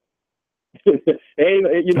want you. Right.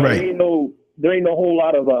 There ain't no whole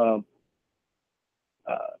lot of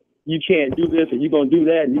you can't do this, and you're gonna do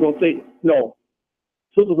that, and you're gonna say no.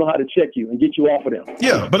 Sisters know how to check you and get you off of them.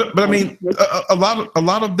 Yeah, but I mean, a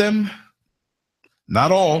lot of them,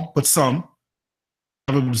 not all, but some.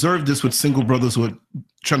 I've observed this with single brothers who are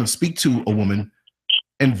trying to speak to a woman,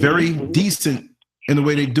 and very decent in the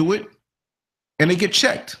way they do it, and they get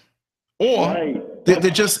checked, or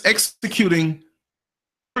they're just executing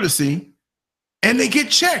courtesy, and they get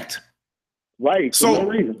checked. Right. For no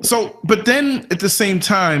reason. But then at the same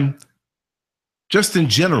time, just in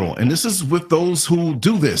general, and this is with those who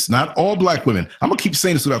do this, not all black women. I'm gonna keep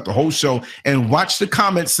saying this throughout the whole show, and watch the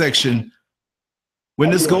comment section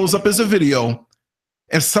when this goes up as a video,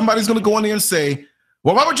 and somebody's gonna go in there and say,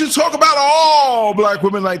 well, why would you talk about all black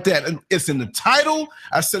women like that? And it's in the title.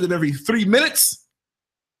 I said it every 3 minutes.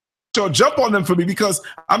 So jump on them for me, because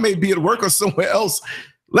I may be at work or somewhere else.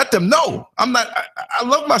 Let them know. I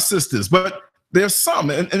love my sisters, but there's some,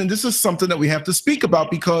 and this is something that we have to speak about,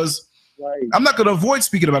 because I'm not going to avoid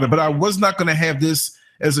speaking about it, but I was not going to have this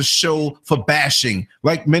as a show for bashing,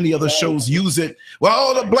 like many other shows use it.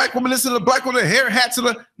 Well, the black woman, listen to the black woman, the hair hats,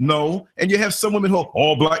 and no. And you have some women who are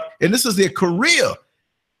all black, and this is their career.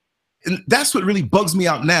 And that's what really bugs me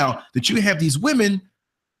out now, that you have these women,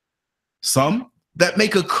 some that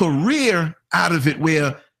make a career out of it.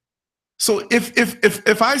 Where, so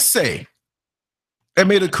if I say I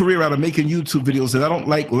made a career out of making YouTube videos that I don't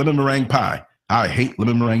like lemon meringue pie. I hate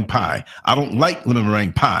lemon meringue pie. I don't like lemon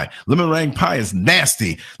meringue pie. Lemon meringue pie is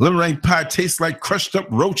nasty. Lemon meringue pie tastes like crushed up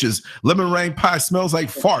roaches. Lemon meringue pie smells like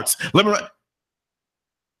farts.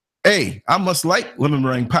 Hey, I must like lemon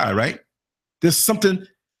meringue pie, right? There's something,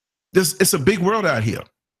 it's a big world out here.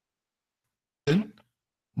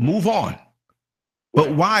 Move on.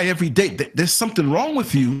 But why every day? There's something wrong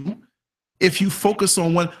with you if you focus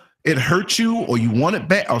on one, it hurt you or you want it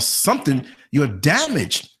back or something, you're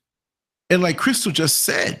damaged. And like Crystal just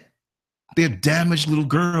said, they're damaged little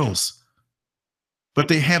girls. But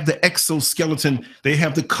they have the exoskeleton, they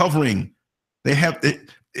have the covering, they have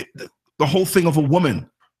the whole thing of a woman.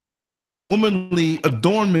 Womanly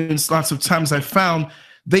adornments, lots of times I found,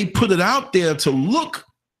 they put it out there to look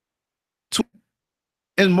to,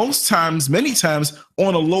 and most times, many times,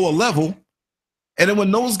 on a lower level. And then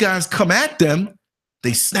when those guys come at them,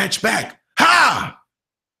 they snatch back. Ha!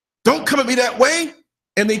 Don't come at me that way.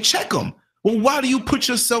 And they check them. Well, why do you put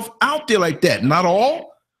yourself out there like that? Not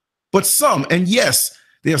all, but some. And yes,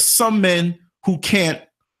 there are some men who can't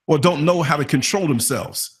or don't know how to control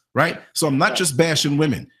themselves, right? So I'm not just bashing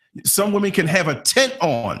women. Some women can have a tent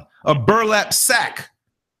on, a burlap sack.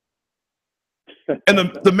 And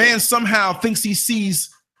the man somehow thinks he sees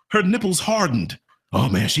her nipples hardened. Oh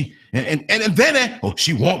man, and then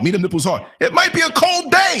she want me the nipples hard. It might be a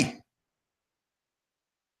cold day.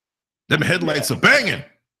 Them headlights are banging.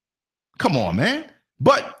 Come on, man.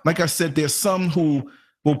 But like I said, there's some who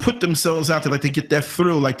will put themselves out there like they get that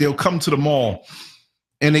thrill, like they'll come to the mall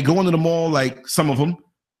and they go into the mall, like some of them,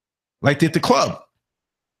 like they're at the club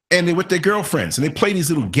and they're with their girlfriends and they play these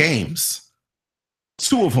little games.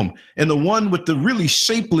 Two of them. And the one with the really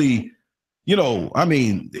shapely, you know, I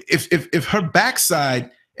mean, if her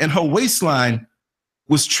backside and her waistline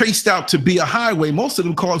was traced out to be a highway, most of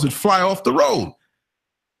them cars would fly off the road.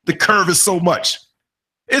 The curve is so much.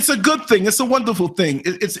 It's a good thing. It's a wonderful thing.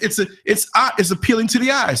 It's appealing to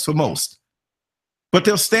the eyes for most. But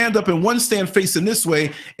they'll stand up and one stand facing this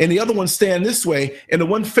way and the other one stand this way and the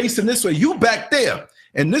one facing this way, you back there.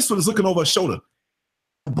 And this one is looking over her shoulder.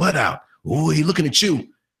 Butt out. Oh, he looking at you.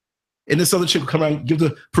 And this other chick will come around, give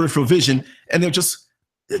the peripheral vision, and they're just,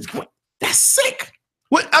 that's sick.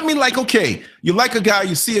 What I mean, like, okay, you like a guy,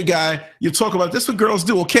 you see a guy, you talk about this, what girls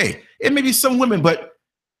do, okay. It may be some women, but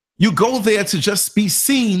you go there to just be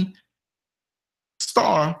seen,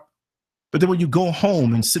 star, but then when you go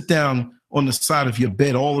home and sit down on the side of your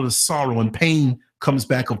bed, all of the sorrow and pain comes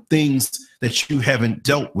back of things that you haven't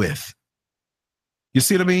dealt with. You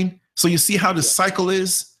see what I mean? So you see how the cycle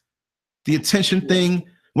is? The attention thing,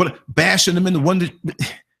 what bashing them in the one that,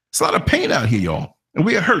 it's a lot of pain out here, y'all. And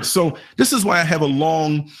we are hurt. So this is why I have a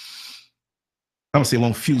long, I don't say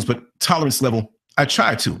long fuse, but tolerance level. I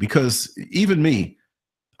try to, because even me,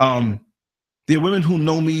 there are women who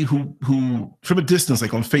know me who from a distance,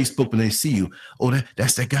 like on Facebook, when they see you, oh,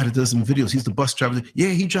 that's that guy that does some videos. He's the bus driver. Yeah,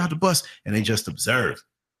 he drives the bus. And they just observe.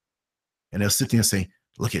 And they'll sit there and say,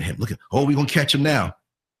 look at him. Look at, oh, we're going to catch him now.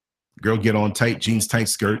 Girl, get on tight jeans, tight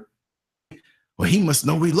skirt. Well, he must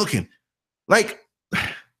know we're looking. Like,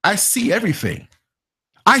 I see everything.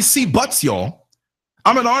 I see butts, y'all.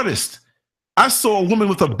 I'm an artist. I saw a woman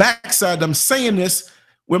with a backside. I'm saying this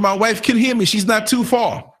where my wife can hear me. She's not too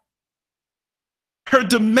far. Her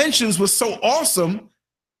dimensions were so awesome,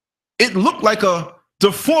 it looked like a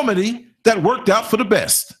deformity that worked out for the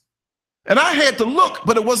best. And I had to look,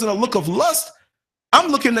 but it wasn't a look of lust. I'm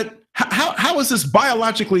looking at how is this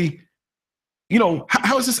biologically, you know,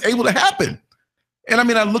 how is this able to happen? And I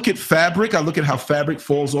mean, I look at fabric. I look at how fabric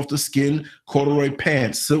falls off the skin, corduroy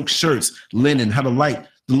pants, silk shirts, linen, how the light,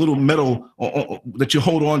 the little metal that you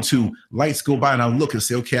hold on to, lights go by, and I look and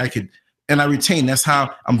say, okay, I could, and I retain. That's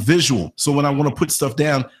how I'm visual. So when I want to put stuff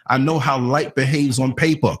down, I know how light behaves on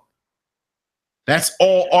paper. That's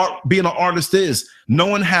all art, being an artist is,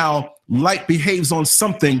 knowing how light behaves on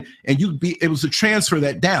something, and you be able to transfer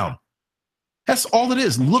that down. That's all it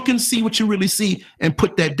is. Look and see what you really see and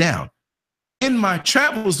put that down. In my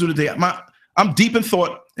travels through the day, I'm deep in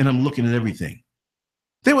thought and I'm looking at everything.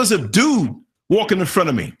 There was a dude walking in front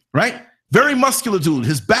of me, right? Very muscular dude.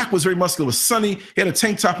 His back was very muscular. It was sunny. He had a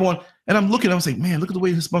tank top on. And I'm looking, I was like, man, look at the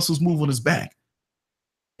way his muscles move on his back.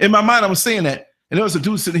 In my mind, I was saying that. And there was a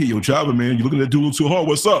dude sitting here, yo, Java, man, you're looking at that dude a little too hard.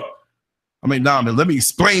 What's up? I mean, nah, man, let me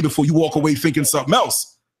explain before you walk away thinking something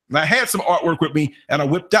else. And I had some artwork with me, and I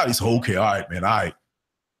whipped out. He said, okay, all right, man, all right.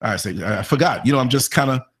 I said, I forgot. You know, I'm just kind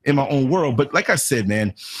of in my own world. But like I said,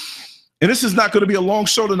 man, and this is not going to be a long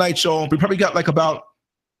show tonight, y'all. We probably got like about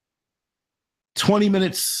 20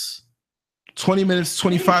 minutes,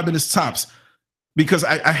 25 minutes tops, because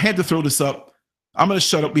I had to throw this up. I'm going to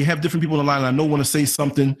shut up. We have different people in the line, and I know want to say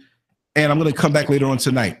something, and I'm going to come back later on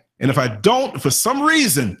tonight. And if I don't, for some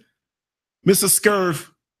reason, Mr. Scurv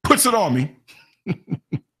puts it on me,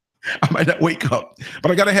 I might not wake up.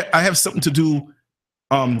 But I have something to do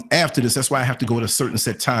after this. That's why I have to go at a certain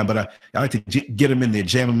set time. But I like to get him in there,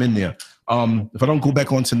 jam him in there. If I don't go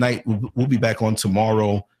back on tonight, we'll be back on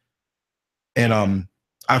tomorrow. And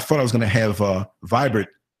I thought I was going to have Vibrant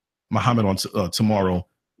Muhammad on tomorrow,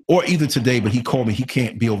 or either today, but he called me. He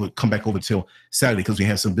can't come back over till Saturday because we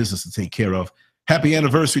have some business to take care of. Happy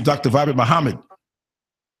anniversary, Dr. Vibrant Muhammad.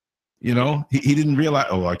 You know, he didn't realize,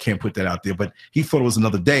 oh, I can't put that out there, but he thought it was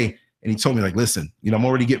another day. And he told me, like, listen, you know, I'm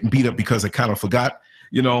already getting beat up because I kind of forgot,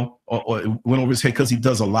 you know, or it went over his head because he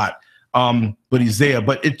does a lot. But he's there.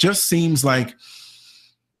 But it just seems like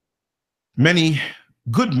many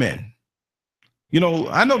good men, you know,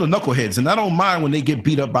 I know the knuckleheads, and I don't mind when they get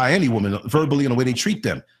beat up by any woman verbally in the way they treat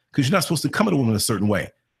them, because you're not supposed to come at a woman a certain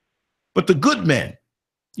way. But the good men,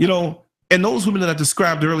 you know, and those women that I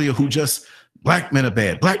described earlier who just, black men are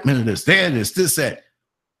bad, black men are this, they're this, that.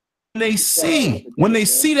 When they see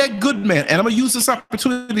that good man, and I'm going to use this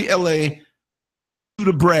opportunity, LA,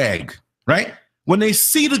 to brag, right? When they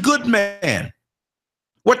see the good man,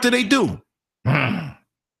 what do?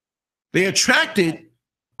 They're attracted,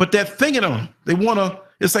 but that thing in them, they want to,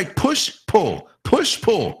 it's like push, pull,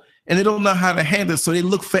 and they don't know how to handle it, so they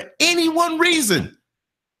look for any one reason.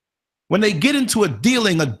 When they get into a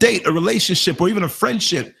dealing, a date, a relationship, or even a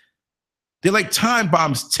friendship, they're like time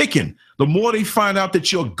bombs ticking. The more they find out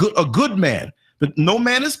that you're a good man, but no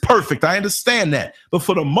man is perfect. I understand that. But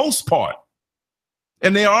for the most part,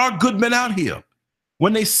 and there are good men out here,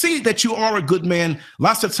 when they see that you are a good man,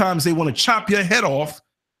 lots of times they want to chop your head off.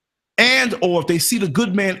 And or if they see the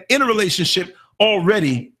good man in a relationship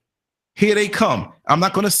already, here they come. I'm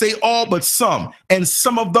not going to say all, but some. And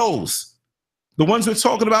some of those, the ones we're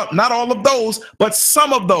talking about, not all of those, but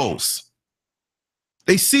some of those.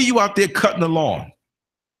 They see you out there cutting the lawn.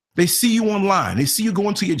 They see you online. They see you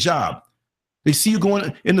going to your job. They see you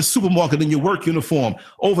going in the supermarket in your work uniform.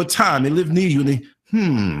 Over time, they live near you,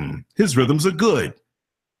 and his rhythms are good.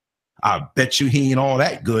 I bet you he ain't all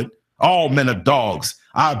that good. All men are dogs.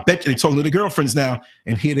 I bet you. They're talking to the girlfriends now,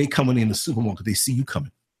 and here they coming in the supermarket. They see you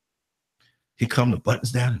coming. Here come the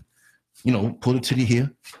buttons down. You know, pull it to you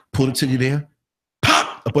here, pull it to you there,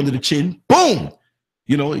 pop up under the chin, boom.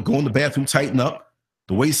 You know, go in the bathroom, tighten up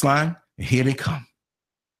the waistline, and here they come.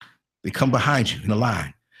 They come behind you in a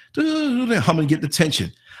line. They're humming, get the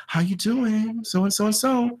attention. How you doing? So and so and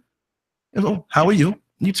so. Hello, how are you?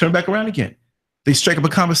 And you turn back around again. They strike up a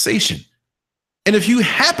conversation. And if you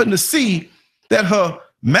happen to see that her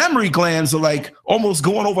mammary glands are like almost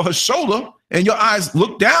going over her shoulder, and your eyes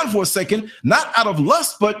look down for a second, not out of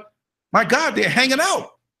lust, but my God, they're hanging out.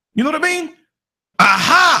 You know what I mean?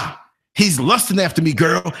 Aha! He's lusting after me,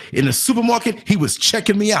 girl. In the supermarket, he was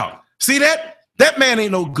checking me out. See that? That man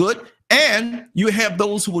ain't no good. And you have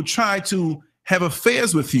those who will try to have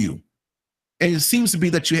affairs with you. And it seems to be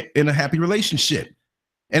that you're in a happy relationship.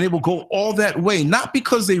 And it will go all that way, not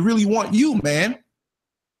because they really want you, man,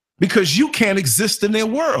 because you can't exist in their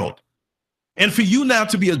world. And for you now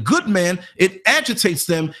to be a good man, it agitates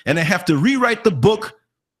them, and they have to rewrite the book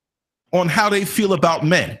on how they feel about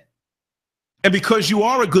men. And because you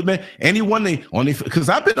are a good man, anyone because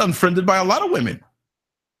I've been unfriended by a lot of women.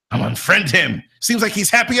 I'm unfriend him. Seems like he's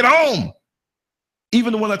happy at home.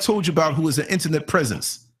 Even the one I told you about who is an internet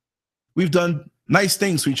presence. We've done nice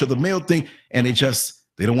things for each other, male thing, and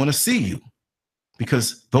they don't want to see you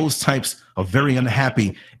because those types are very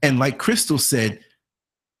unhappy. And like Crystal said,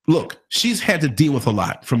 look, she's had to deal with a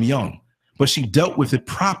lot from young, but she dealt with it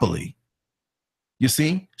properly. You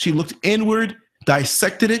see, she looked inward,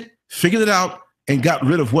 dissected it, figured it out, and got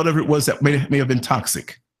rid of whatever it was that may have been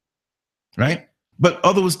toxic, right? But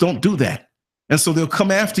others don't do that. And so they'll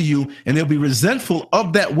come after you, and they'll be resentful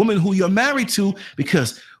of that woman who you're married to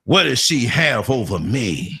because what does she have over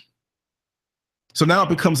me? So now it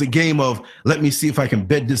becomes a game of, let me see if I can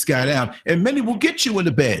bed this guy down. And many will get you in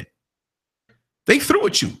the bed. They threw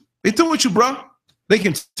at you. They threw at you, bro. They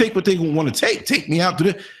can take what they want to take. Take me out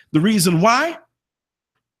to the reason why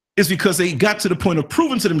is because they got to the point of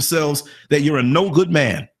proving to themselves that you're a no good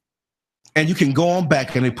man. And you can go on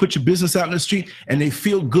back, and they put your business out in the street, and they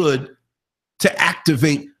feel good to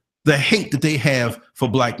activate the hate that they have for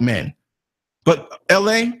black men. But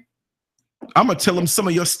LA, I'm going to tell them some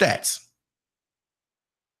of your stats.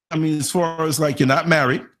 I mean, as far as like you're not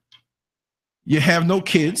married, you have no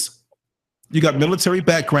kids, you got military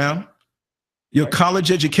background, you're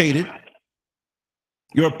college educated,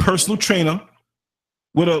 you're a personal trainer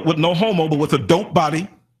with no homo, but with a dope body.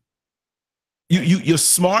 You're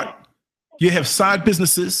smart, you have side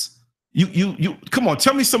businesses. You come on,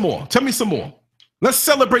 tell me some more. Tell me some more. Let's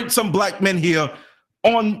celebrate some black men here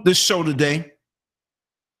on this show today.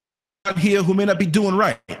 Here who may not be doing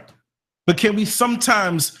right. But can we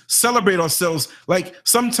sometimes celebrate ourselves? Like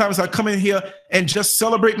sometimes I come in here and just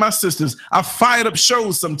celebrate my sisters. I fired up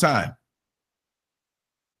shows sometime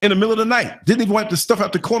in the middle of the night. Didn't even wipe the stuff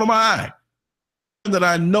out the corner of my eye. That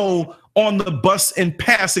I know on the bus in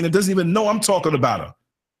passing and doesn't even know I'm talking about her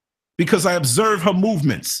because I observe her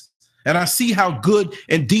movements and I see how good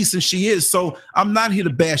and decent she is. So I'm not here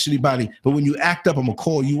to bash anybody, but when you act up, I'm gonna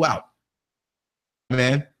call you out,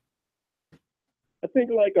 man. I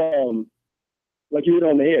think like you hit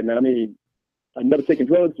on the head, man. I mean, I've never taken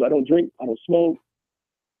drugs. I don't drink. I don't smoke.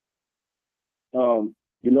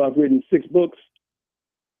 I've written 6 books,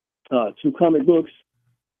 2 comic books,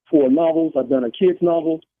 4 novels. I've done a kids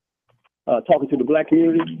novel, talking to the black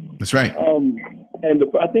community. That's right.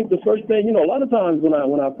 I think the first thing, a lot of times when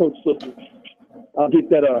I approach sisters, I'll get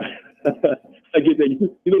that. I get that.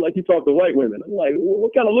 Like you talk to white women. I'm like,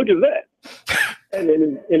 what kind of look is that? And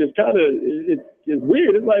it's kind of it's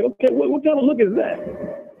weird. It's like, okay, what kind of look is that?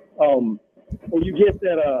 Or you get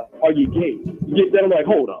that, are you gay? You get that, I'm like,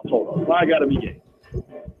 hold on. Why I gotta be gay?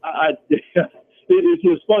 It's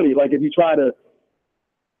just funny. Like if you try to,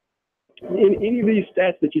 in any of these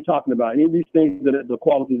stats that you're talking about, any of these things that the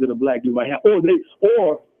qualities that a black dude might have, or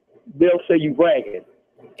they'll say you bragging.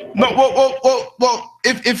 No, well,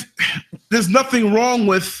 if there's nothing wrong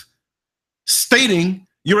with stating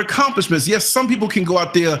your accomplishments. Yes, some people can go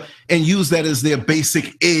out there and use that as their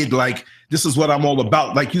basic id, like this is what I'm all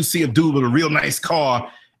about. Like you see a dude with a real nice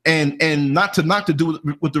car, and not to do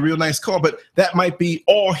with the real nice car, but that might be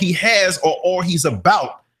all he has or all he's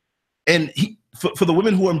about. And for the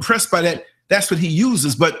women who are impressed by that, that's what he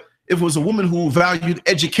uses. But if it was a woman who valued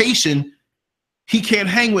education, he can't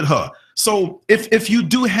hang with her. So if you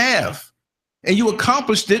do have, and you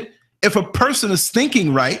accomplished it, if a person is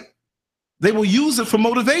thinking right, they will use it for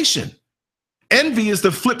motivation. Envy is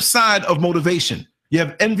the flip side of motivation. You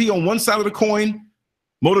have envy on one side of the coin,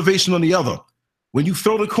 motivation on the other. When you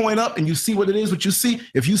throw the coin up and you see what it is, what you see,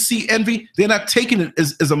 if you see envy, they're not taking it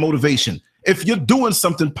as a motivation. If you're doing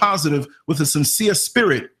something positive with a sincere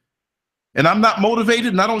spirit, and I'm not motivated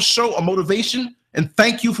and I don't show a motivation and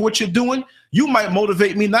thank you for what you're doing, you might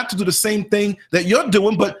motivate me not to do the same thing that you're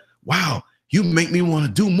doing, but wow, you make me want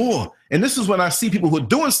to do more. And this is when I see people who are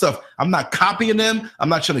doing stuff. I'm not copying them. I'm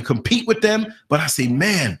not trying to compete with them, but I say,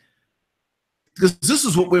 man, because this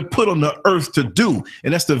is what we're put on the earth to do.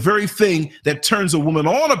 And that's the very thing that turns a woman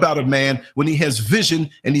on about a man when he has vision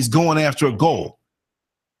and he's going after a goal.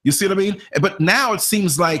 You see what I mean? But now it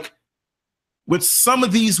seems like with some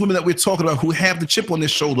of these women that we're talking about who have the chip on their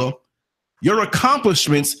shoulder, your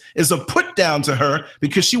accomplishments is a put down to her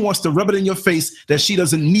because she wants to rub it in your face that she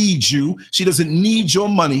doesn't need you. She doesn't need your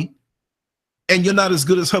money. And you're not as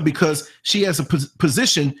good as her because she has a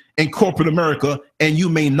position in corporate America and you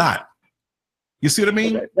may not. You see what I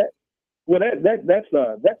mean? That's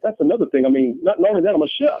another thing. I mean, not only that, I'm a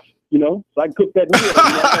chef, so I can cook that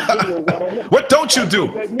meal. What don't you do?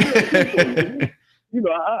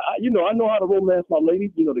 I know how to romance my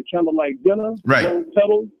ladies. The candlelight dinner, right? Rose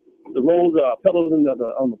petals, the rose petals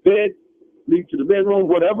on the bed, lead to the bedroom,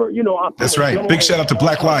 whatever. That's right. Big shout out to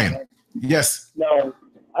Black Lion. Yes. Now,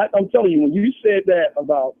 I'm telling you, when you said that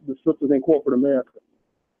about the sisters in corporate America,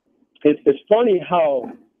 it's funny how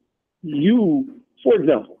for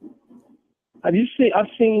example, I've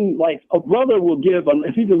seen like a brother will give,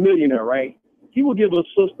 if he's a millionaire, right? He will give a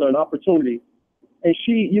sister an opportunity, and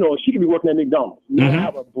she can be working at McDonald's,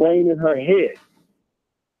 have a brain in her head.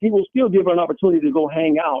 He will still give her an opportunity to go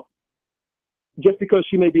hang out just because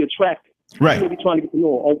she may be attractive. Right. He may be trying to get to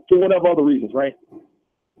know her for whatever other reasons, right?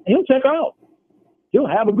 And he'll check her out. He'll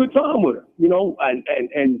have a good time with her, and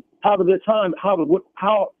however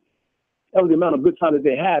the amount of good time that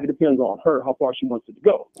they have, it depends on her, how far she wants it to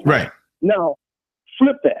go. Right. Now,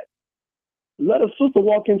 flip that. Let a sister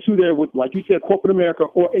walk into there with, like you said, corporate America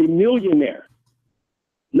or a millionaire.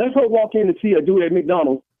 Let her walk in and see a dude at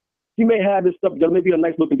McDonald's. He may have this stuff, maybe a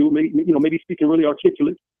nice looking dude, maybe speaking really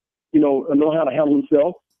articulate, know how to handle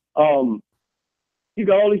himself. She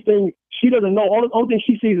got all these things. She doesn't know. Only thing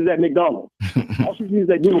she sees is that McDonald's. All she sees is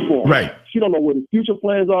that uniform. Right. She don't know what his future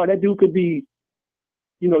plans are. That dude could be,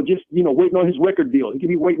 just, waiting on his record deal. He could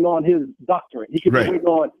be waiting on his doctorate. He could be waiting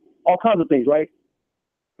on all kinds of things, right?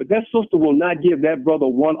 But that sister will not give that brother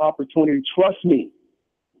one opportunity. Trust me,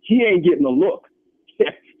 he ain't getting a look.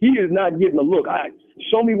 He is not getting a look.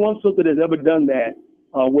 Show me one sister that's ever done that,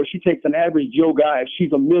 where she takes an average Joe guy if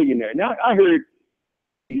she's a millionaire. Now, I heard,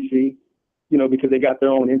 because they got their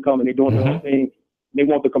own income and they're doing their own thing. They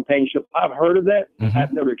want the companionship. I've heard of that.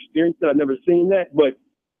 I've never experienced it. I've never seen that. But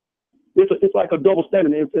it's like a double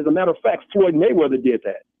standard. As a matter of fact, Floyd Mayweather did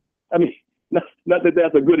that. I mean, not that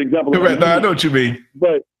that's a good example. Right. No, I know what you mean.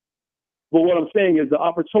 But what I'm saying is the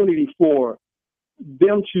opportunity for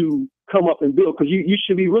them to come up and build, because you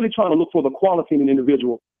should be really trying to look for the quality in an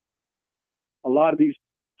individual. Some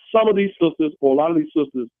of these sisters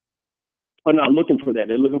are not looking for that.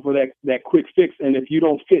 They're looking for that quick fix. And if you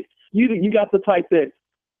don't fit, you got the type that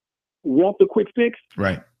want the quick fix.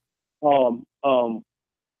 Right. Go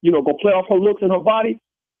play off her looks and her body,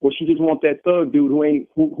 or she just want that thug dude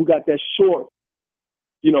who got that short,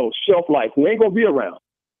 shelf life, who ain't gonna be around.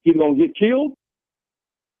 He's gonna get killed,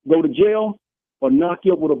 go to jail, or knock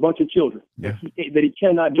you up with a bunch of children that he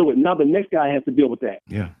cannot do it. Now the next guy has to deal with that.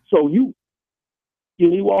 Yeah. So you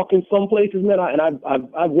walk in some places, man,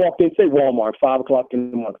 I've walked in, say Walmart, 5 o'clock in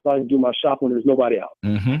the morning. So I do my shopping when there's nobody out.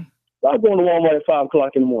 So I go into Walmart at 5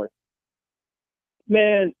 o'clock in the morning.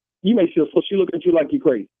 Man, you may feel so she looking at you like you're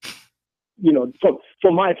crazy.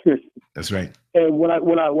 From my experience. That's right. And when I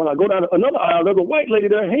go down another aisle, there's a white lady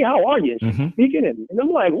there. Hey, how are you? She's speaking at me, and I'm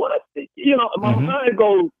like, what? My mind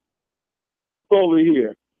goes over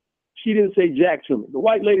here. She didn't say jack to me. The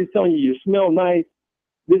white lady's telling you smell nice,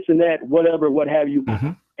 this and that, whatever, what have you,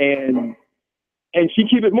 and she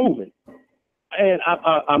keep it moving. And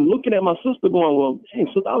I'm looking at my sister going, well, hey,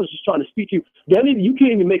 sister, I was just trying to speak to you. You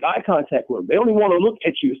can't even make eye contact with them. They only want to look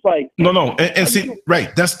at you. It's like no, and see,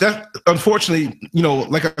 right? That's unfortunately,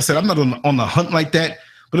 like I said, I'm not on the hunt like that,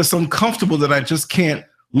 but it's uncomfortable that I just can't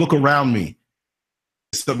look around me.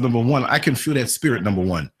 So number one, I can feel that spirit. Number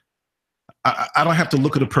one, I don't have to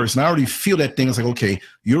look at a person. I already feel that thing. It's like, okay,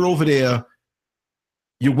 you're over there.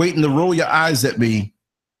 You're waiting to roll your eyes at me.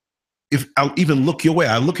 If I'll even look your way,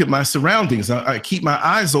 I look at my surroundings. I keep my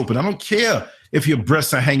eyes open. I don't care if your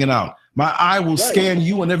breasts are hanging out. My eye will scan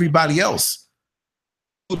you and everybody else.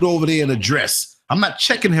 Put over there in a dress. I'm not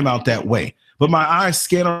checking him out that way, but my eyes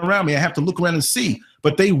scan around me. I have to look around and see.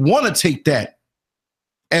 But they want to take that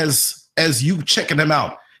as you checking them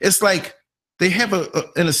out. It's like they have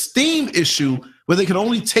an esteem issue where they can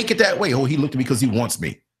only take it that way. Oh, he looked at me because he wants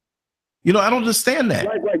me. I don't understand that.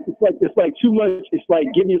 Right. It's like too much. It's like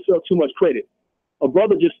giving yourself too much credit. A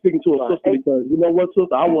brother just speaking to a sister because, you know what,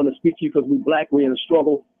 sister, I want to speak to you because we black, we're in a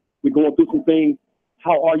struggle, we're going through some things.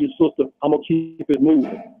 How are you, sister? I'm gonna keep it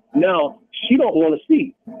moving. Now she don't want to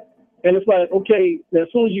speak, and it's like, okay, as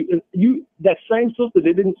soon as you that same sister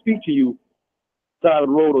that didn't speak to you side of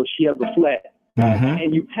the road, or she has a flat,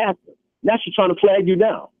 and you pass her. Now she's trying to flag you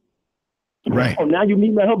down. Right. Oh, now you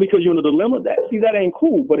meet my help because you're in a dilemma. That ain't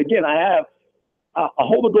cool. But again, I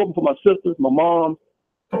hold the door open for my sisters, my mom,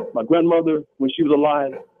 my grandmother when she was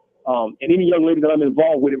alive, and any young lady that I'm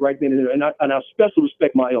involved with it right then and there. And I especially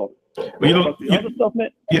respect my elders. Well, other stuff, man.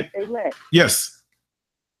 Yeah. Hey, Lance. Yes.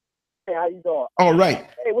 Hey, how you doing? All right.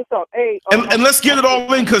 Hey, what's up? Hey. And let's get it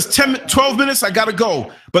all in because 12 minutes, I got to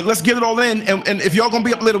go. But let's get it all in. And if y'all going to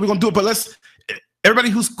be up later, we're going to do it. But everybody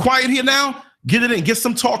who's quiet here now, get it in. Get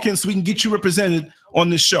some talking so we can get you represented on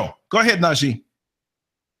this show. Go ahead, Najee.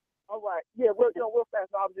 All right. Yeah, real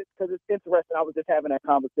fast. I was just, because it's interesting. I was just having that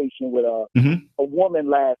conversation with a woman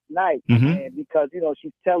last night. And because,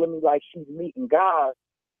 she's telling me like she's meeting guys.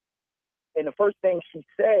 And the first thing she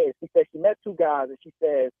said she met two guys, and she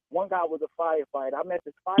says, one guy was a firefighter. I met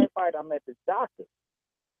this firefighter. I met this doctor.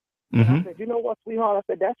 And I said, you know what, sweetheart? I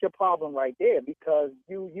said, that's your problem right there, because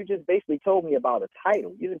you just basically told me about a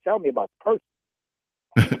title. You didn't tell me about the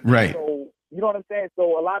person. Right. So, you know what I'm saying?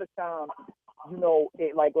 So a lot of times,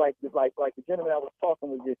 it, like the gentleman I was talking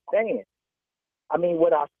was just saying, I mean,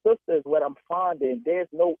 with our sisters, what I'm finding, there's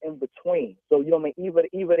no in between. So,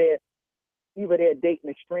 either they're dating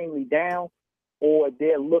extremely down, or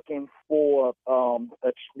they're looking for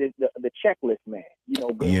the checklist man.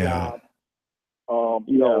 Good job,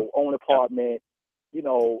 own apartment,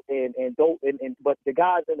 but the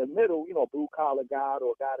guys in the middle, blue collar guy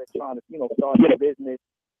or a guy that's trying to, start a business.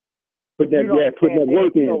 Put that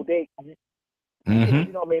work in.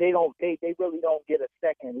 They really don't get a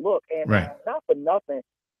second look. And not for nothing,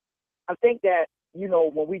 I think that,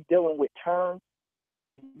 when we dealing with terms,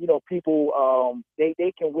 people, they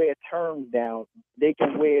can wear terms down. They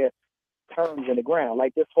can wear terms in the ground.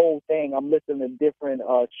 Like this whole thing, I'm listening to different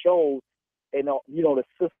shows, and the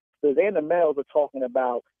sisters and the males are talking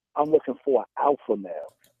about, I'm looking for an alpha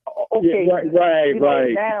male. Okay, yeah,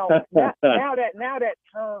 right. Now that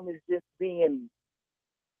term is just being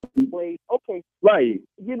played. Okay, right.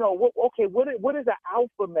 What is an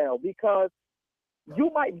alpha male? Because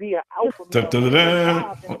you might be an alpha male.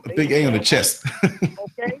 Big A on the chest.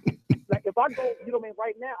 Okay, like if I go,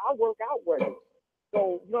 right now I work out with him.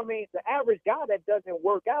 So, the average guy that doesn't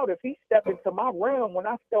work out, if he step into my realm, when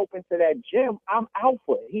I step into that gym, I'm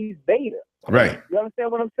alpha. He's beta. Right. You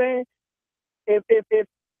understand what I'm saying? If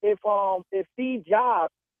Steve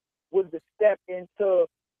Jobs was to step into,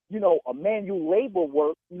 a manual labor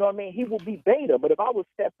work, he would be beta. But if I was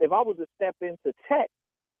to step into tech,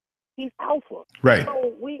 he's alpha. Right.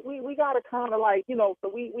 So we gotta kind of like, so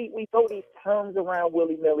we throw these terms around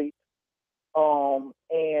willy-nilly. And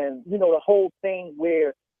the whole thing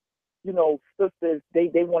where sisters they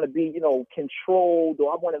want to be controlled,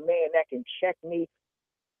 or I want a man that can check me.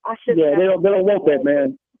 They don't want that,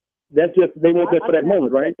 man. That's just they want that for that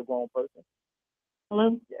moment, right? The wrong person.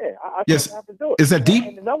 Hello. Yeah, I yes. have to do it. Is that deep?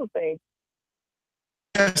 And another thing.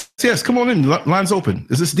 Yes. Come on in. Line's open.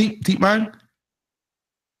 Is this deep? Deep mind?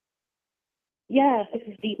 Yeah, this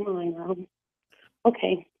is deep mind.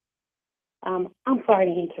 Okay. I'm sorry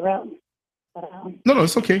to interrupt. But, no,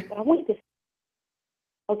 it's okay. But I wanted to.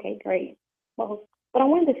 Okay, great. Well, what I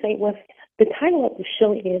wanted to say was the title of the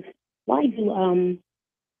show is why do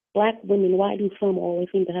Black women? Why do some always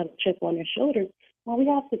seem to have a chip on their shoulder? Well, we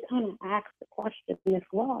have to kind of ask the question as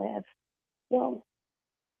well as, well,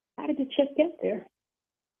 how did the chip get there,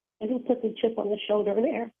 and who put the chip on the shoulder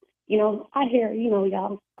there? I hear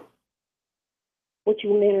y'all what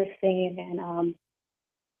you men are saying, and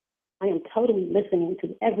I am totally listening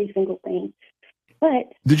to every single thing.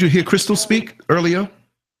 But did you hear Crystal speak earlier?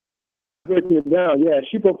 Breaking it down, yeah,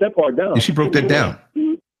 she broke that part down. Yeah, she broke that down.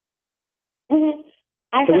 Mm-hmm. Mm-hmm.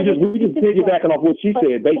 So we just piggybacking off what she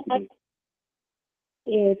said, basically.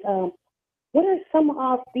 Is what are some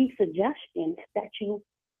of the suggestions that you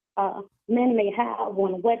men may have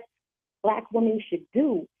on what Black women should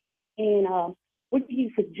do, and what do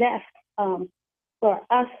you suggest for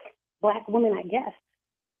us Black women, I guess,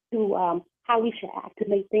 to how we should act to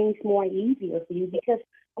make things more easier for you? Because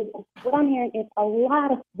what I'm hearing is a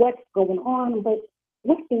lot of what's going on, but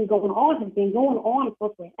what's been going on has been going on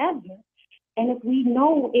for forever. And if we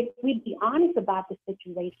be honest about the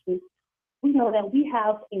situation, we know that we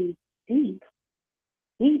have a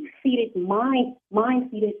deep-seated,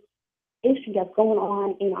 mind-seated issue that's going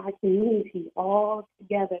on in our community all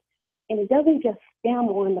together. And it doesn't just stem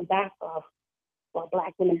on the back of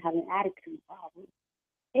Black women having attitude problems.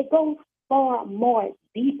 It goes far more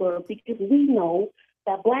deeper, because we know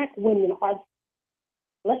that Black women are,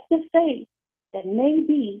 let's just say that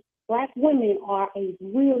maybe Black women are a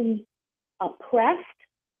really oppressed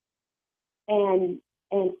and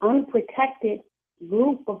unprotected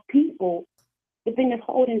group of people within this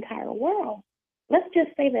whole entire world. Let's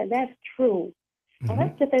just say that that's true. Mm-hmm. And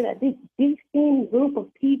let's just say that these same group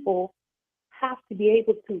of people have to be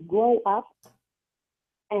able to grow up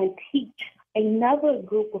and teach another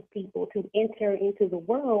group of people to enter into the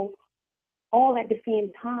world, all at the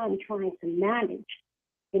same time trying to manage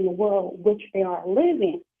in the world which they are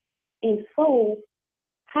living. And so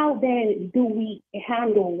how then do we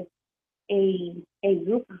handle a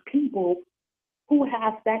group of people who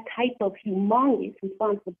have that type of humongous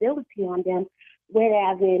responsibility on them,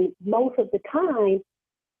 whereas in most of the time,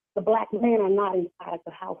 the Black men are not inside of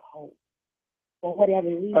the household for whatever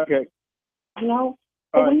reason. Okay. So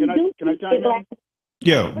can I chime in?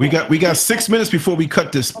 Yeah, we got 6 minutes before we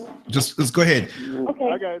cut this. Let's go ahead.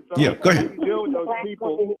 Okay. Yeah, go ahead. Deal with those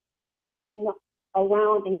people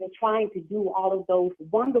around, and you're trying to do all of those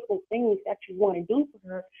wonderful things that you want to do for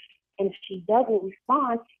her, and if she doesn't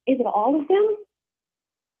respond, is it all of them?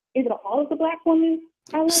 Is it all of the Black women?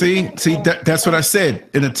 See, that's what I said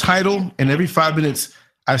in the title. And every 5 minutes,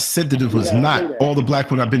 I said that it was not all the Black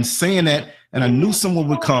women. I've been saying that, and I knew someone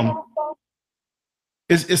would come.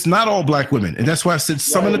 It's not all Black women, and that's why I said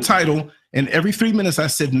some in the title. And every 3 minutes, I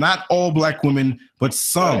said not all Black women, but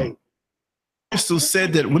some. I still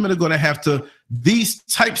said that women are going to have to. These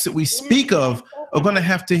types that we speak of are going to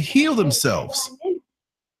have to heal themselves.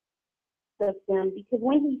 Because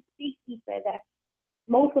when he speaks, he said that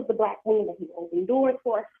most of the Black women that he opened doors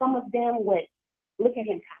for, some of them would look at him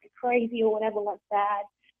kind of crazy or whatever like that.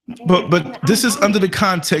 But this is under the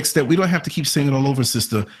context that we don't have to keep saying it all over,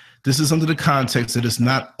 sister. This is under the context that it's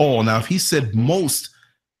not all. Now, if he said most,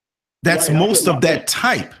 that's most of that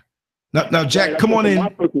type. Now, Jack, come on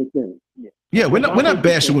in. Yeah, we're not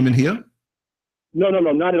bashing women here. No,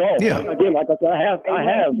 not at all. Yeah. Again, like I said, I have.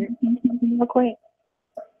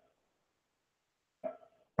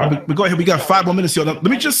 All right, but go ahead. We got 5 more minutes here. Now, let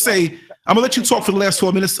me just say, I'm gonna let you talk for the last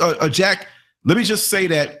 12 minutes, Jack. Let me just say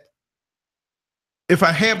that if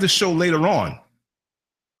I have the show later on,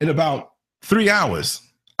 in about 3 hours,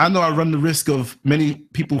 I know I run the risk of many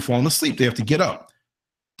people falling asleep. They have to get up,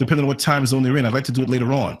 depending on what time zone they're in. I'd like to do it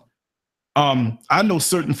later on. I know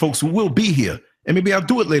certain folks who will be here, and maybe I'll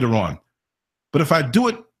do it later on. But if I do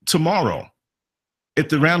it tomorrow,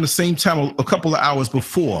 around the same time, a couple of hours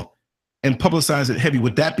before, and publicize it heavy,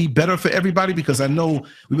 would that be better for everybody? Because I know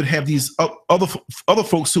we would have these other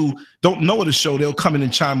folks who don't know of the show. They'll come in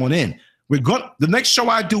and chime on in. The next show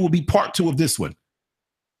I do will be part 2 of this one,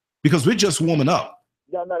 because we're just warming up.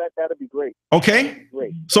 No, that'd be great. Okay.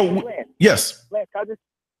 Great. So Lance, yes. Lance, can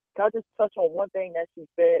I just touch on one thing that she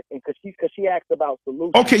said, and because she asked about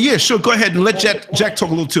solutions. Okay, yeah, sure. Go ahead and let Jack talk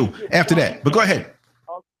a little too after that. But go ahead.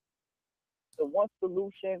 The one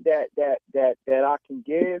solution that I can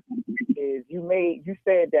give is you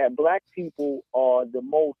said that black people are the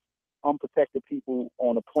most unprotected people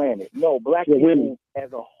on the planet. No, black people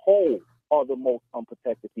as a whole are the most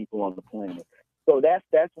unprotected people on the planet. So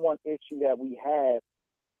that's one issue that we have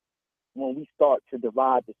when we start to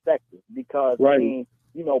divide the sectors, because right.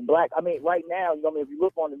 I mean, right now, if you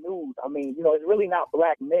look on the news, it's really not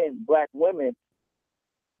black men, black women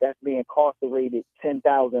that's being incarcerated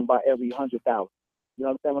 10,000 by every 100,000. You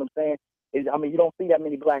understand what I'm saying? You don't see that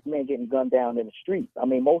many black men getting gunned down in the streets.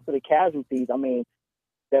 Most of the casualties,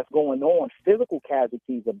 that's going on, physical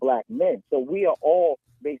casualties of black men. So we are all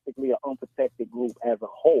basically an unprotected group as a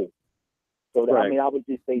whole. So that, right. I would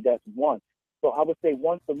just say that's one. So I would say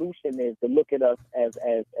one solution is to look at us as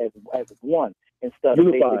one instead of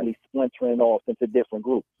basically splintering off into different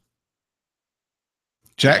groups.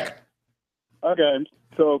 Jack? Okay.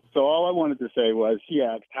 So all I wanted to say was, she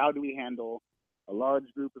asked, how do we handle a large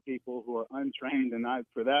group of people who are untrained? And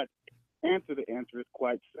for that answer, the answer is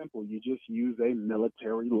quite simple. You just use a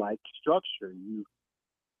military-like structure. You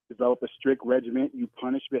develop a strict regiment. You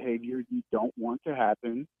punish behavior you don't want to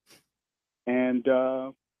happen. And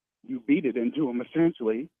you beat it into them,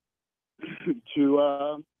 essentially, to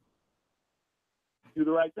do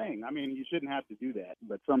the right thing. You shouldn't have to do that,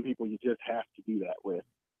 but some people you just have to do that with.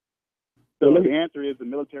 So the answer is the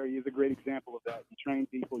military is a great example of that. You train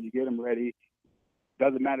people, you get them ready.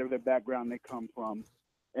 Doesn't matter their background they come from.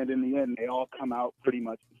 And in the end, they all come out pretty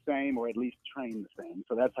much the same, or at least trained the same.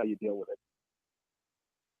 So that's how you deal with it.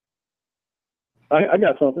 I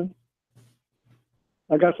got something.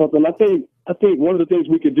 I think one of the things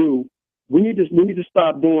we could do, we need to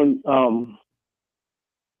stop doing.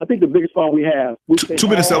 I think the biggest problem we have. 2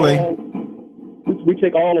 minutes, LA. We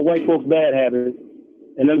take all the white folks' bad habits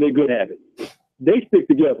and then their good habits. They stick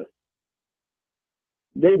together.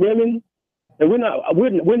 They women, and we're not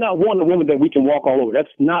wanting a woman that we can walk all over. That's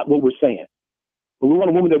not what we're saying. But we want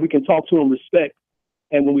a woman that we can talk to and respect.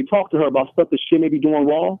 And when we talk to her about stuff that she may be doing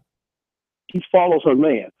wrong, she follows her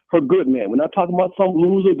man, her good man. We're not talking about some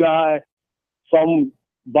loser guy, some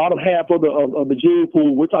bottom half of the gene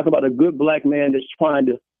pool. We're talking about a good black man that's trying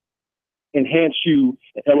to enhance you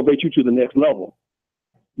and elevate you to the next level.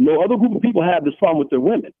 No other group of people have this problem with their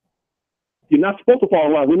women. You're not supposed to fall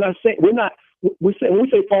in line. When we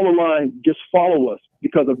say fall in line, just follow us,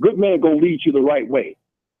 because a good man gonna lead you the right way.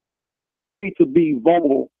 You need to be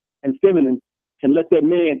vulnerable and feminine and let that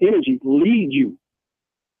man energy lead you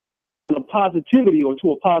to a positivity or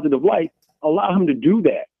to a positive light. Allow him to do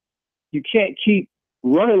that. You can't keep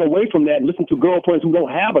running away from that and listen to girlfriends who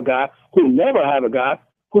don't have a guy, who never have a guy,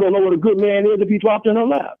 who don't know what a good man is if he dropped in her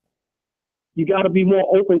lap. You got to be more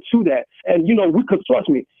open to that. And, trust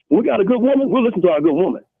me, when we got a good woman, we'll listen to our good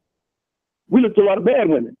woman. We listen to a lot of bad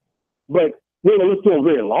women, but we don't listen to them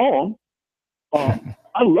very long.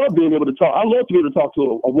 I love being able to talk. I love to be able to talk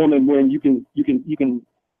to a woman when you can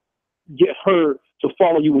get her to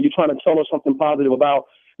follow you when you're trying to tell her something positive about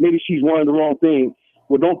maybe she's wearing the wrong thing.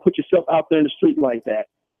 Well, don't put yourself out there in the street like that.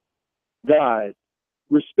 Guys,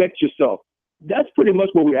 respect yourself. That's pretty much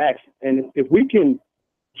what we're asking. And if we can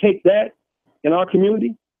take that in our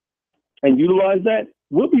community and utilize that,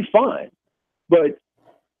 we'll be fine. But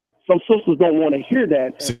some sisters don't want to hear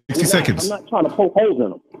that. 60 seconds. I'm not trying to poke holes in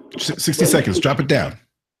them. 60 seconds. Drop it down.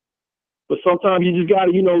 But sometimes you just got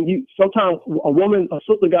to, sometimes a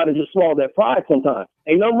sister got to just swallow that pride sometimes.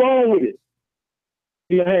 Ain't nothing wrong with it.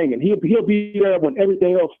 You're hanging. He'll be there when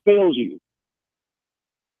everything else fails you.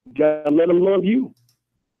 You got to let him love you.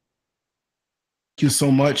 Thank you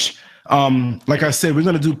so much. Like I said, we're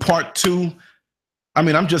going to do part 2. I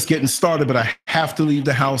mean, I'm just getting started, but I have to leave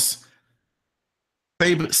the house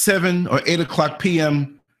 7 or 8 o'clock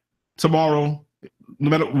p.m. tomorrow, no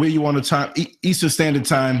matter where you want to time, Eastern Standard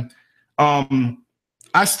Time.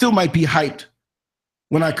 I still might be hyped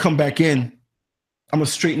when I come back in. I'm going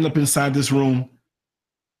to straighten up inside this room,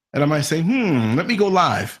 and I might say, let me go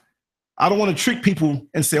live. I don't want to trick people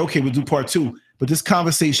and say, okay, we'll do part 2, but this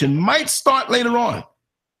conversation might start later on.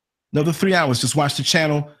 Another 3 hours. Just watch the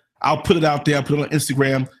channel. I'll put it out there. I'll put it on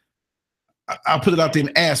Instagram. I'll put it out there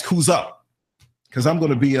and ask who's up, because I'm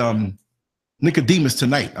going to be Nicodemus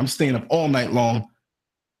tonight. I'm staying up all night long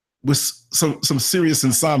with some serious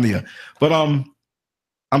insomnia. But I'm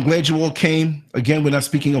glad you all came. Again, we're not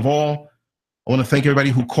speaking of all. I want to thank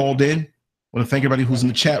everybody who called in. I want to thank everybody who's in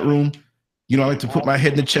the chat room. You know, I like to put my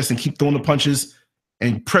head in the chest and keep throwing the punches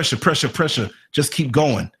and pressure. Just keep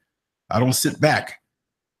going. I don't sit back.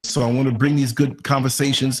 So I want to bring these good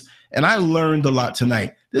conversations. And I learned a lot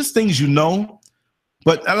tonight. There's things you know,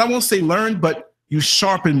 and I won't say learned, but you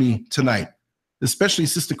sharpened me tonight, especially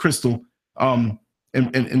Sister Crystal and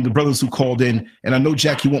the brothers who called in. And I know,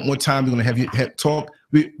 Jack, you want more time. We're going to have you talk.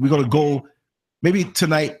 We're going to go maybe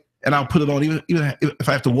tonight, and I'll put it on, even if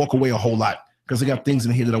I have to walk away a whole lot, because I got things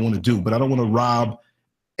in here that I want to do. But I don't want to rob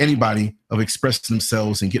anybody of expressing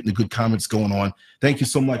themselves and getting the good comments going on. Thank you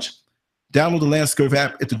so much. Download the LanceScurv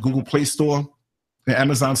app at the Google Play Store, the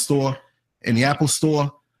Amazon Store, and the Apple Store.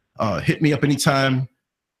 Hit me up anytime.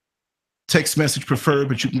 Text message preferred,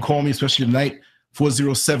 but you can call me, especially tonight,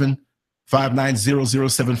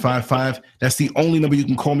 407-590-0755. That's the only number you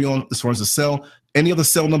can call me on as far as the cell. Any other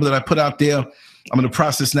cell number that I put out there, I'm in the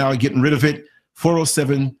process now of getting rid of it,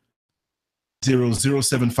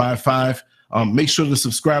 407-0755. Make sure to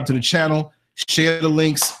subscribe to the channel, share the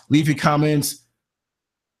links, leave your comments.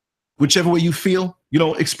 Whichever way you feel,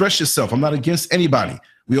 express yourself. I'm not against anybody.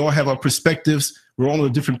 We all have our perspectives. We're all on a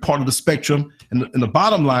different part of the spectrum. And the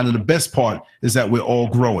bottom line and the best part is that we're all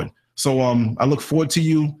growing. So I look forward to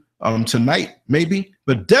you tonight, maybe,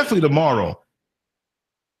 but definitely tomorrow.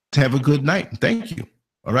 Have a good night. Thank you.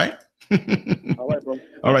 All right? All right, bro.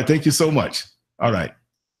 All right. Thank you so much. All right.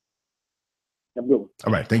 Have a good one.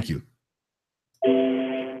 All right. Thank you.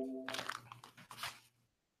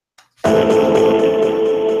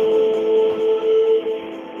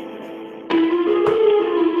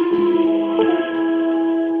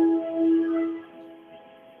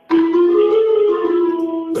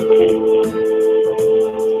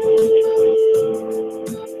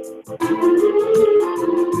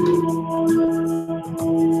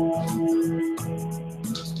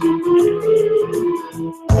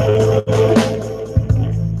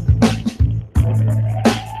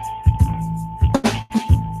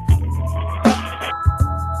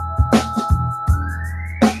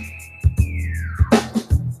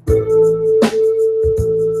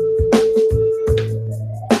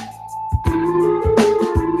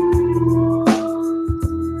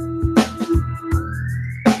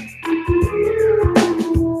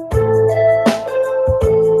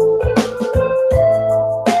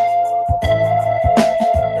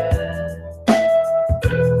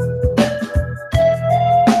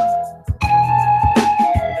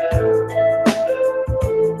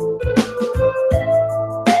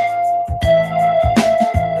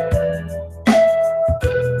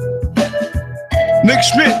 Nick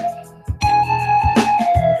Schmidt.